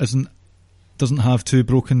doesn't have two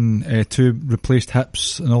replaced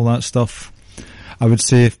hips and all that stuff. I would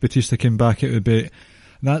say if Batista came back, it would be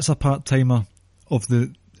that's a part-timer of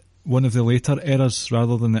one of the later eras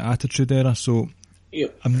rather than the Attitude Era. So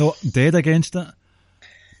I'm not dead against it,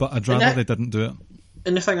 but I'd rather they didn't do it.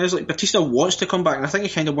 And the thing is, like, Batista wants to come back, and I think he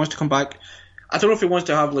kind of wants to come back. I don't know if he wants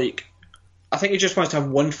to have I think he just wants to have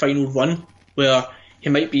one final run where he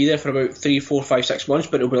might be there for about 3, 4, 5, 6 months,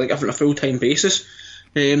 but it'll be like on a full-time basis.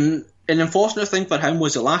 And the unfortunate thing for him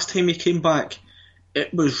was the last time he came back,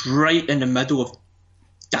 it was right in the middle of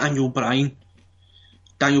Daniel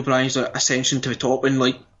Bryan's ascension to the top, and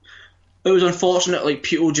it was unfortunate.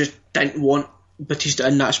 People just didn't want Batista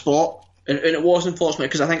in that spot, and it was unfortunate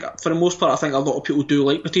because I think for the most part, I think a lot of people do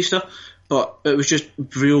like Batista, but it was just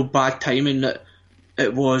real bad timing that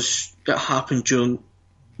it happened during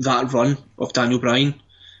that run of Daniel Bryan.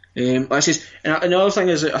 And another thing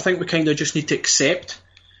is that I think we kind of just need to accept,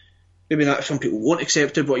 maybe that some people won't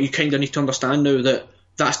accept it, but you kind of need to understand now that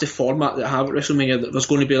that's the format that I have at WrestleMania, that there's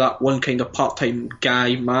going to be that one kind of part-time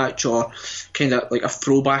guy match or kind of like a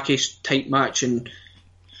throwback-ish type match, and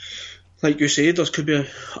like you said, there could be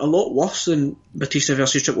a lot worse than Batista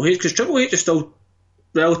versus Triple H, because Triple H is still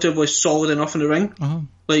relatively solid enough in the ring.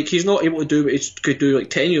 Like, he's not able to do what he could do like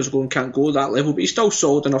 10 years ago and can't go that level, but he's still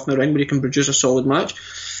solid enough in the ring where he can produce a solid match.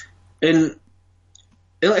 And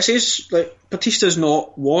like I says, like, Batista's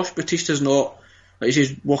not washed, Batista's not, like he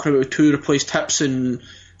says, walking about with 2 replaced hips and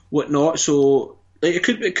whatnot, so like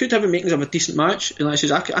it could have the makings of a decent match, and like I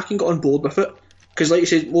says, I can get on board with it, because like you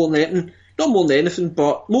said, more than anything,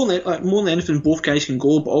 both guys can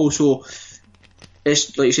go, but also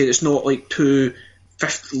it's like you said, it's not like 2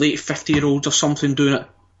 late 50-year-olds or something doing it.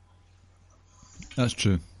 That's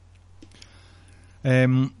true.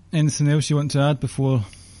 Anything else you want to add before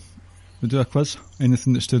we do a quiz?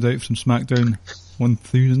 Anything that stood out from SmackDown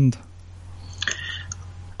 1000?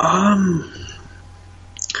 I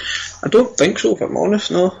don't think so, if I'm honest,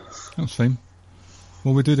 no. That's fine.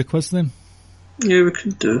 Will we do the quiz then? Yeah, we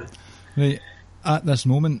could do. Right, at this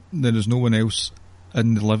moment, there is no one else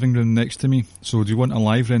in the living room next to me, so do you want a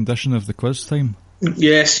live rendition of the quiz time?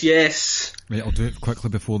 Yes. Right, I'll do it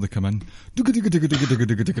quickly before they come in.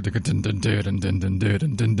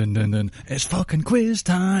 It's fucking quiz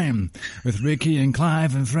time with Ricky and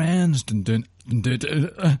Clive and friends.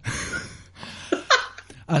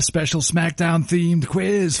 A special SmackDown themed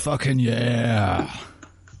quiz, fucking yeah.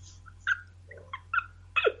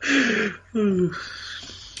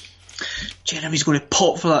 Jeremy's going to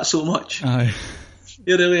pop for that so much. Aye.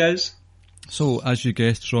 He really is. So, as you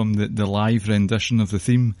guessed from the live rendition of the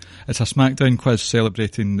theme, it's a SmackDown quiz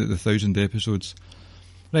celebrating the 1,000 episodes.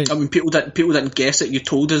 Right. I mean, people didn't guess it. You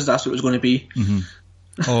told us that's what it was going to be. Mm-hmm.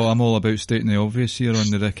 Oh, I'm all about stating the obvious here on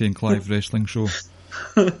the Ricky and Clive Wrestling Show.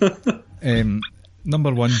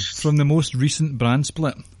 Number 1, from the most recent brand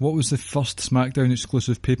split, what was the first SmackDown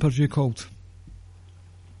exclusive pay-per-view called?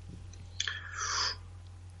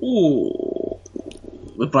 Oh,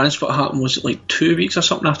 the brand split happened, was it like 2 weeks or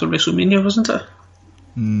something after WrestleMania, wasn't it?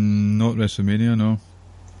 Not WrestleMania, no.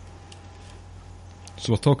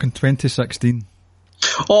 So we're talking 2016.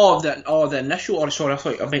 The initial. Or sorry, I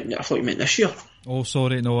thought you meant this year. Oh,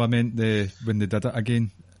 sorry, no, I meant when they did it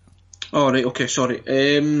again. Oh, right, okay, sorry.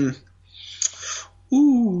 When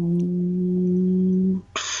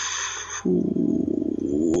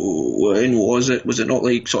was it? Was it not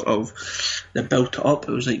like sort of they built it up?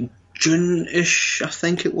 It was like June-ish, I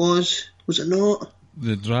think it was. Was it not?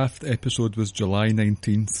 The draft episode was July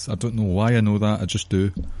 19th. I don't know why I know that, I just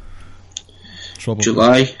do. Trouble.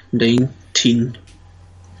 July 19.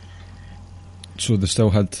 So they still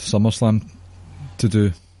had SummerSlam to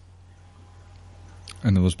do.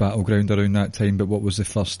 And there was Battleground around that time, but what was the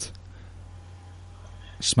first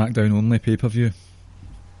SmackDown only pay-per-view?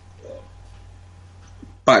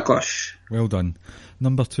 Backlash. Well done.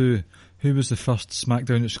 Number 2, who was the first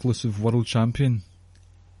SmackDown exclusive world champion?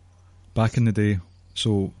 Back in the day.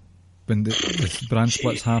 So, when the brand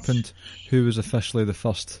splits happened, who was officially the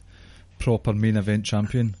first proper main event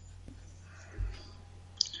champion?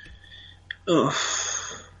 Oh.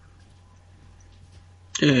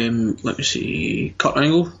 Let me see. Kurt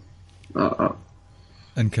Angle?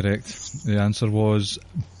 Incorrect. The answer was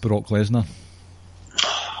Brock Lesnar.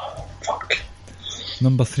 Fuck.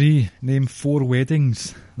 Number 3, name 4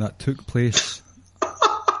 weddings that took place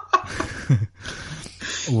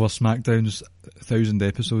over SmackDown's 1,000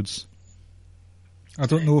 episodes. I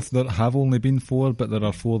don't know if there have only been 4, but there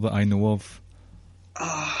are 4 that I know of.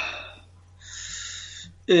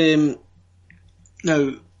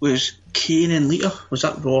 Now, was Kane and Lita, was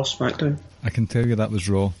that Raw or SmackDown? I can tell you that was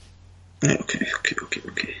Raw. Right, okay.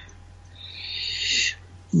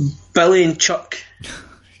 Billy and Chuck.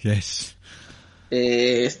 Yes.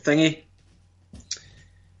 Thingy.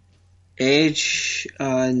 Edge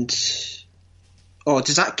and... Oh,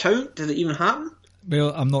 does that count? Did it even happen?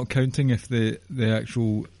 Well, I'm not counting if the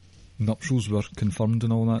actual nuptials were confirmed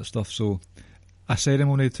and all that stuff, so a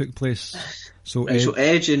ceremony took place. So, so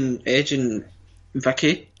Edge and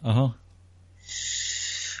Vicky. Uh-huh.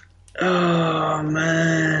 Oh,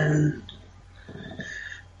 man.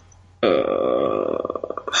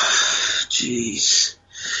 Jeez.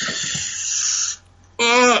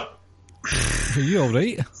 Are you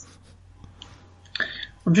alright?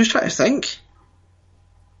 I'm just trying to think.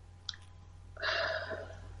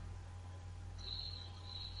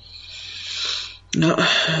 No,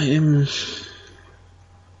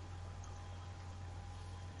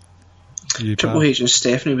 You Triple back? H and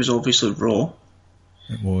Stephanie was obviously Raw.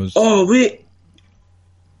 It was. Oh wait,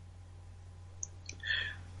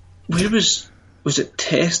 where was it?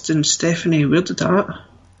 Test and Stephanie. Where did that?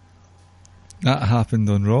 That happened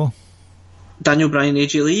on Raw. Daniel Bryan,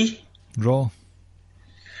 AJ Lee. Raw.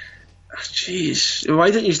 Jeez, why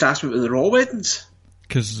didn't you just ask me about the Raw weddings?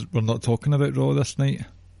 Because we're not talking about Raw this night.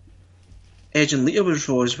 Edge and Lita was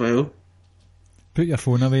Raw as well. Put your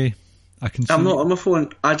phone away. I can see. I'm not on my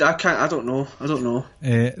phone. I can't. I don't know.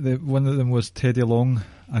 One of them was Teddy Long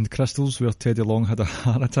and Crystals, where Teddy Long had a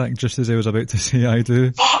heart attack just as I was about to say I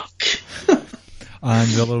do. Fuck. And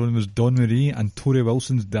the other one was Dawn Marie and Tori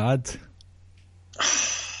Wilson's dad.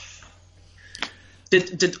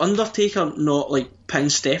 Did Undertaker not like pin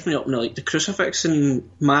Stephanie up in like the crucifix and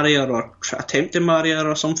marry her or attempt to marry her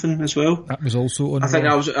or something as well? That was also on I think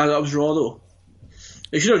Raw. that was Raw though.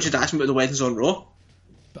 You should have just asked me about the weddings on Raw.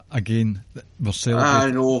 But again, we're I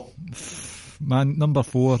celebrating. know. Number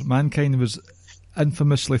 4, Mankind was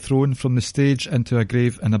infamously thrown from the stage into a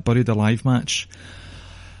grave in a buried alive match.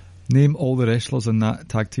 Name all the wrestlers in that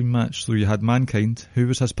tag team match. So you had Mankind. Who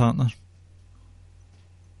was his partner?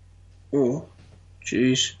 Oh,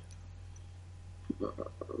 jeez.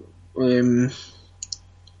 The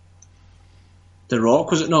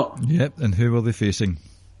Rock, was it not? Yep. And who were they facing?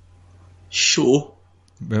 Show.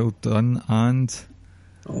 Well done. And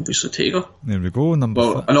Obviously Taker. there we go. Number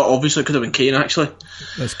Well, not obviously, it could have been Kane actually.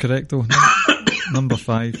 That's correct though. Number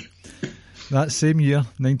 5. That same year,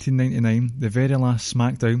 1999, the very last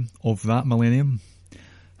SmackDown of that millennium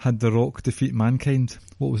had The Rock defeat Mankind.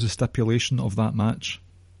 What was the stipulation of that match?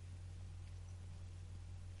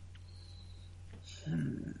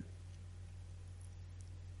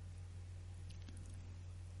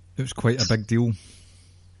 It was quite a big deal.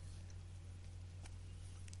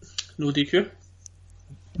 No DQ.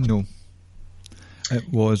 No. It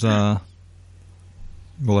was a...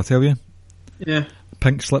 Will I tell you? Yeah.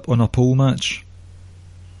 Pink slip on a pole match.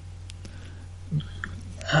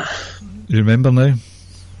 You remember now?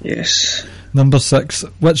 Yes. Number 6.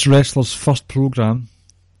 Which wrestler's first programme,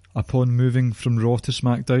 upon moving from Raw to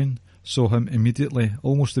SmackDown, saw him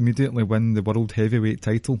almost immediately win the World Heavyweight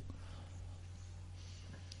title?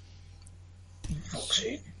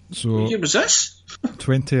 So, What year was this?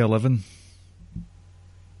 2011.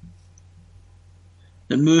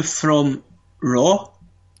 The move from Raw.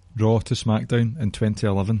 Raw to SmackDown in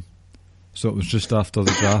 2011. So it was just after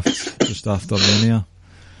the draft, just after Mania.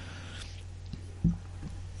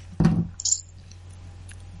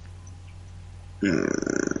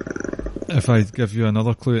 If I give you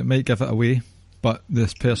another clue, it might give it away, but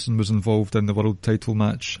this person was involved in the world title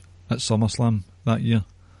match at SummerSlam that year.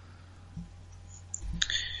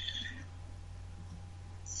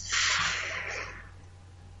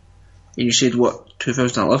 You said what,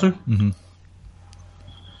 2011? Mm-hmm.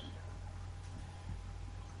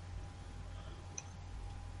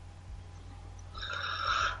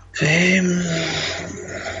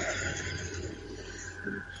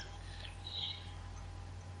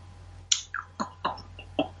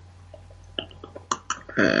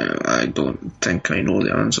 I don't think I know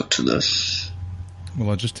the answer to this. Well,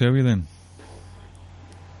 I'll just tell you then.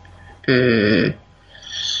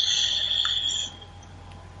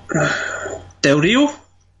 Del Rio?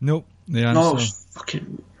 Nope. The No, it answer, was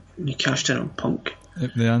fucking. You cashed in on Punk.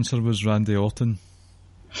 the answer was Randy Orton.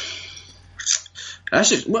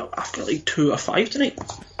 This is. Well, I've got like 2 or 5 tonight.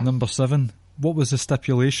 Number 7. What was the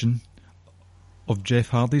stipulation of Jeff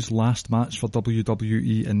Hardy's last match for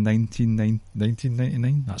WWE in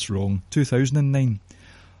 1999? That's wrong. 2009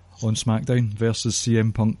 on SmackDown versus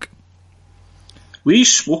CM Punk. We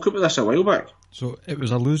spoke about this a while back. So it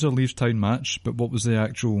was a loser leaves town match, but what was the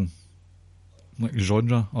actual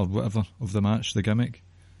genre or whatever of the match, the gimmick?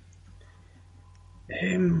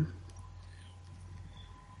 Oh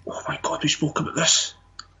my god, we spoke about this.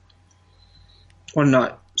 On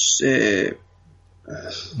that.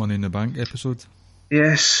 Money in the Bank episode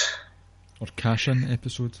Yes. or Cash In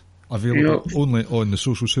episode, available Yep. only on the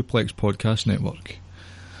Social Suplex Podcast Network.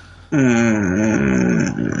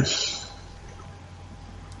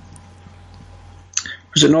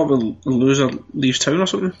 Was it not the loser leaves town or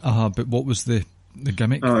something? But what was the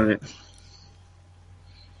gimmick? Oh, right.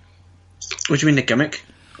 What do you mean the gimmick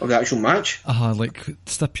of the actual match? Like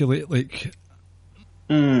stipulate, like,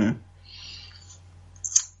 was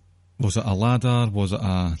it a ladder? Was it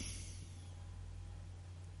a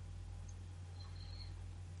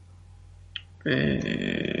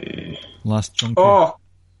last junkie? Oh,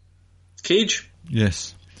 cage.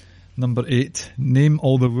 Yes. Number 8. Name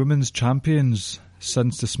all the women's champions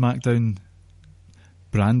since the SmackDown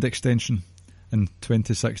brand extension in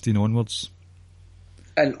 2016 onwards.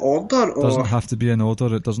 In order, or Doesn't have to be in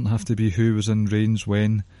order. It doesn't have to be who was in reigns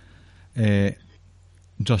when.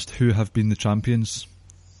 Just who have been the champions.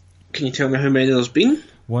 can you tell me how many there's been?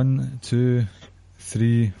 1, 2,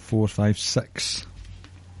 3, 4, 5, 6.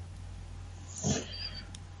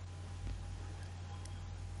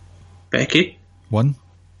 Becky, 1,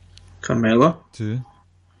 Carmella, 2,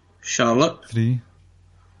 Charlotte, 3,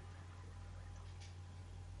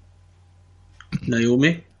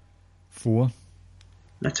 Naomi, 4,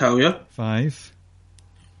 Natalia, 5,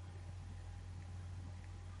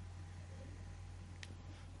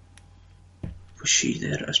 'was she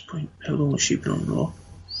there at this point? How long has she been on Raw?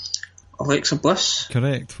 Alexa Bliss.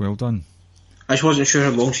 correct, well done. I just wasn't sure how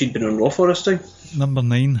long she'd been on Raw for this time. Number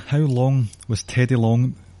 9, how long was Teddy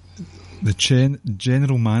Long the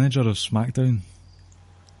general manager of SmackDown?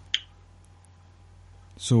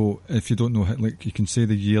 So, if you don't know, like, you can say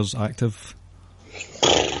the years active.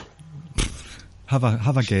 Have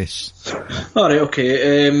a guess. Alright,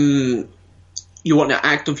 okay. You want the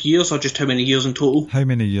active years or just how many years in total? How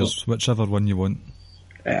many years? Whichever one you want.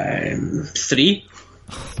 3.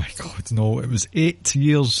 Oh my god, no. It was 8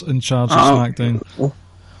 years in charge of SmackDown.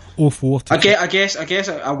 04 to... I guess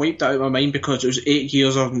I wiped that out of my mind because it was 8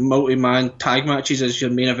 years of multi-man tag matches as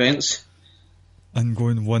your main events. And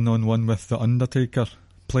going one-on-one with the Undertaker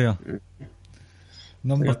player.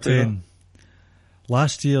 Number 10.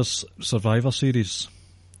 Last year's Survivor Series.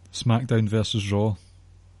 SmackDown versus Raw.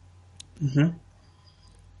 Mm-hmm.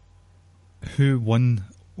 Who won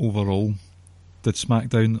overall? Did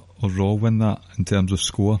SmackDown or Raw win that in terms of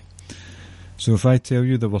score? So if I tell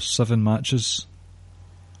you there were 7 matches,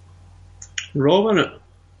 Raw won it.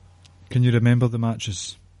 can you remember the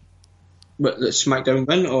matches? But the SmackDown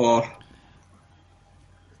win, or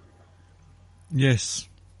Yes.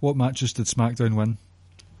 What matches did SmackDown win?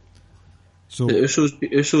 So the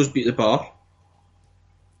Usos beat the Bar.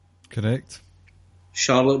 correct,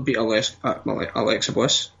 Charlotte beat Alexa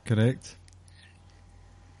Bliss. correct.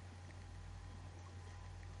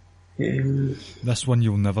 The This one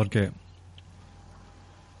you'll never get.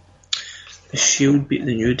 Shield beat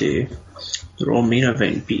the New Day. The Raw main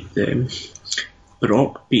event beat them.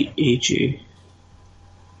 Brock beat AJ.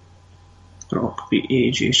 So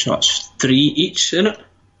that's 3 each, isn't it?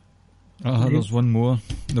 There's one more.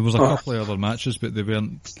 There was a couple of other matches, but they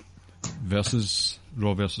weren't versus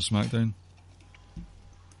Raw versus SmackDown.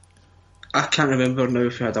 I can't remember now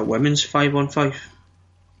if we had a women's 5-on-5.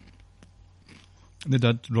 They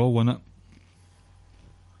did. Raw won it.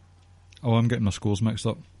 Oh, I'm getting my scores mixed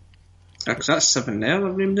up. Because that's 7 there,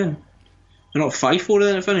 I've named in. They're not 5-4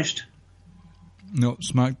 then it finished. No,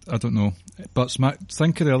 I don't know. But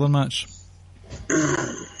think of the other match.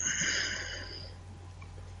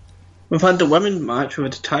 We've had the women's match, we've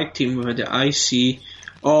had the tag team, we've had the IC.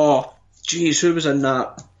 Oh, jeez, who was in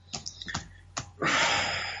that?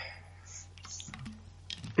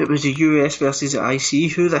 It was the US versus the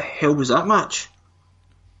IC. Who the hell was that match?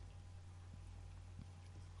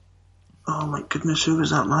 Oh my goodness, who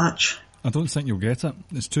was that match? I don't think you'll get it.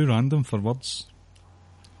 It's too random for words.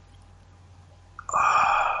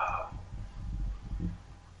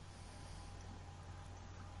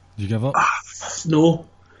 You give up? No.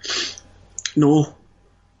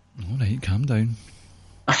 Alright, calm down.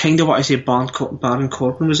 I kind of want to say Baron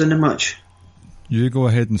Corbin was in the match. You go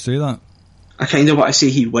ahead and say that. I kind of want to say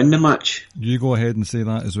he won the match. You go ahead and say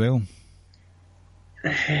that as well.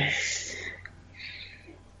 Who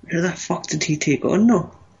the fuck did he take on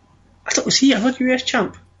though? I thought, was he ever US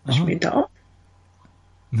champ? I just made that up.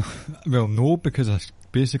 Well, no, because I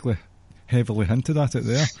basically heavily hinted at it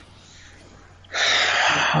there.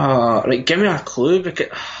 Right, give me a clue. Because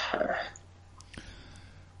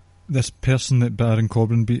This person that Baron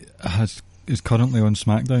Corbin beat is currently on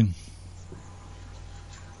SmackDown.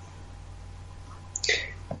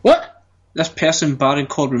 what? This person Baron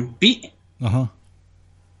Corbin beat? Uh-huh.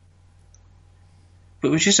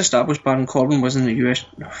 But we just established Baron Corbin was in the US.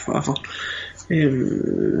 Whatever.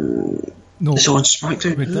 No, it's on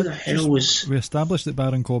SmackDown. we Who did the hell was... We established that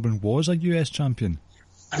Baron Corbin was a US champion.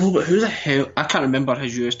 I know, but who the hell... I can't remember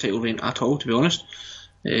his US title reign at all, to be honest.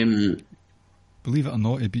 Believe it or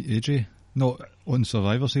not, he beat AJ. Not on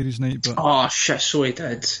Survivor Series night, but... Oh, shit, so he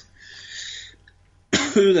did.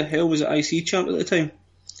 Who the hell was the IC champ at the time?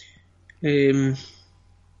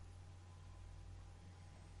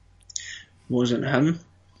 Wasn't him.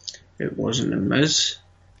 It wasn't The Miz.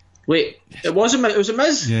 Wait, it was a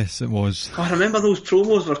Miz? Yes, it was. Oh, I remember those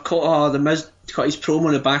promos were caught. The Miz cut his promo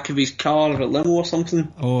in the back of his car or a limo or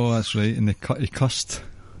something. Oh, that's right, and he cussed.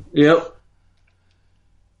 Yep.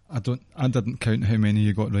 I didn't count how many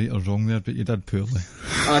you got right or wrong there, but you did poorly.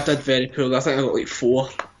 I did very poorly. I think I got like 4.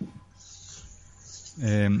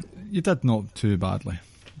 You did not too badly.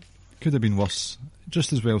 Could have been worse.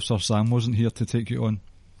 Just as well Sir Sam wasn't here to take you on.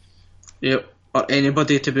 Yep, or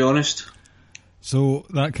anybody, to be honest. So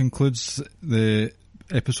that concludes the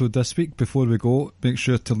episode this week. Before we go, make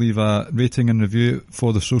sure to leave a rating and review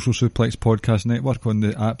for the Social Suplex Podcast Network on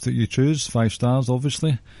the app that you choose. 5 stars,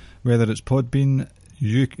 obviously. Whether it's Podbean,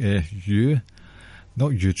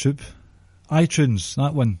 not YouTube, iTunes,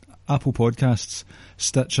 that one, Apple Podcasts,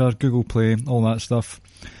 Stitcher, Google Play, all that stuff.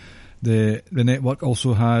 The network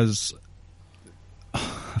also has...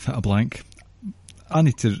 I've hit a blank. I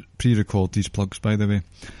need to pre-record these plugs, by the way.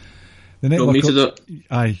 The network. Want me to do it?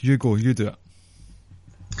 Aye, you go, you do it.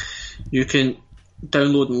 You can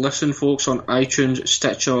download and listen, folks, on iTunes,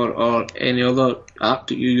 Stitcher, or any other app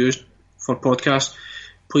that you use for podcasts.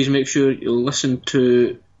 Please make sure you listen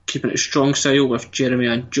to Keeping It Strong Style with Jeremy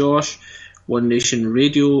and Josh, One Nation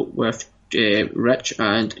Radio with Rich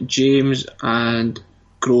and James, and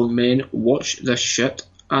Grown Men Watch This Shit.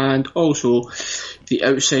 And also The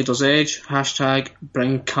Outsider's Edge, hashtag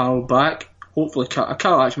Bring Carl Back. Hopefully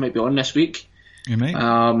Carl actually might be on this week. You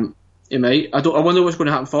might. He might. I wonder what's going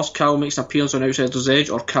to happen first. Carl makes an appearance on Outsider's Edge,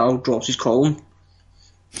 or Carl drops his column.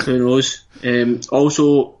 Who knows?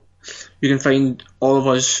 Also, you can find all of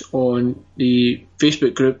us on the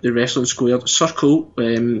Facebook group, the Wrestling Squared Circle.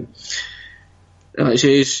 It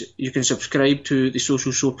says you can subscribe to the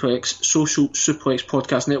Social Suplex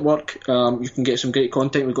Podcast Network. You can get some great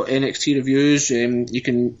content. We've got NXT reviews. It'll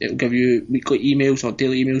give you weekly emails or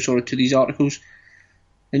daily emails to these articles.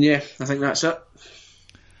 And yeah, I think that's it.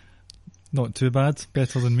 Not too bad.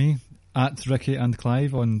 Better than me. At Ricky and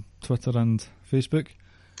Clive on Twitter and Facebook.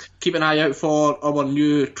 Keep an eye out for our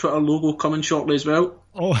new Twitter logo coming shortly as well.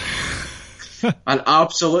 Oh. An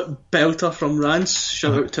absolute belter from Rance.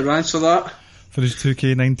 Shout out to Rance for that. For his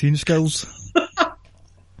 2K19 skills.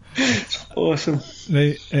 Awesome.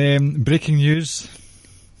 Right, breaking news.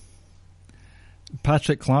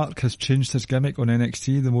 Patrick Clark has changed his gimmick on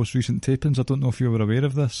NXT, the most recent tapings. I don't know if you were aware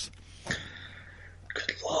of this.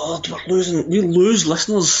 Good Lord, we lose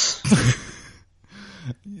listeners.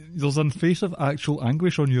 There's a face of actual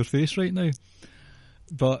anguish on your face right now.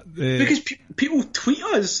 But because people tweet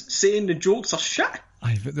us saying the jokes are shit.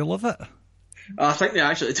 Aye, but they love it. I think they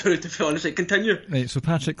actually do, to be honest. Continue. Right, so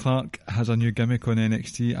Patrick Clark has a new gimmick on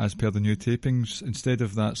NXT as per the new tapings. Instead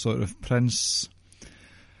of that sort of Prince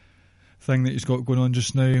thing that he's got going on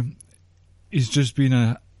just now, he's just been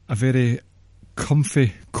a very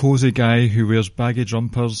comfy, cosy guy who wears baggy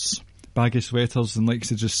jumpers, baggy sweaters, and likes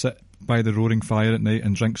to just sit by the roaring fire at night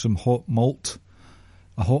and drink some hot malt.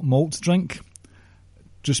 A hot malt drink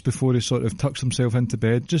just before he sort of tucks himself into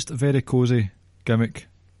bed. Just a very cosy gimmick.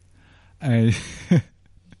 Oh,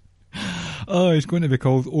 it's going to be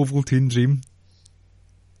called Ovaltine Dream.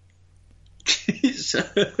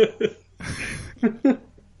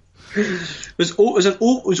 Was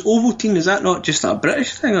Ovaltine, is that not just a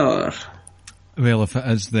British thing, or? Well, if it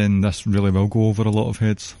is, then this really will go over a lot of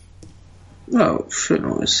heads. Well, who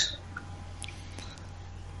knows?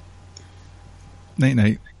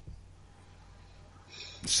 Night-night.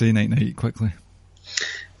 Say night-night quickly.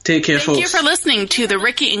 Take care, folks. Thank you for listening to the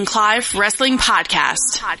Ricky and Clive Wrestling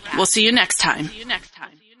Podcast. We'll see you next time.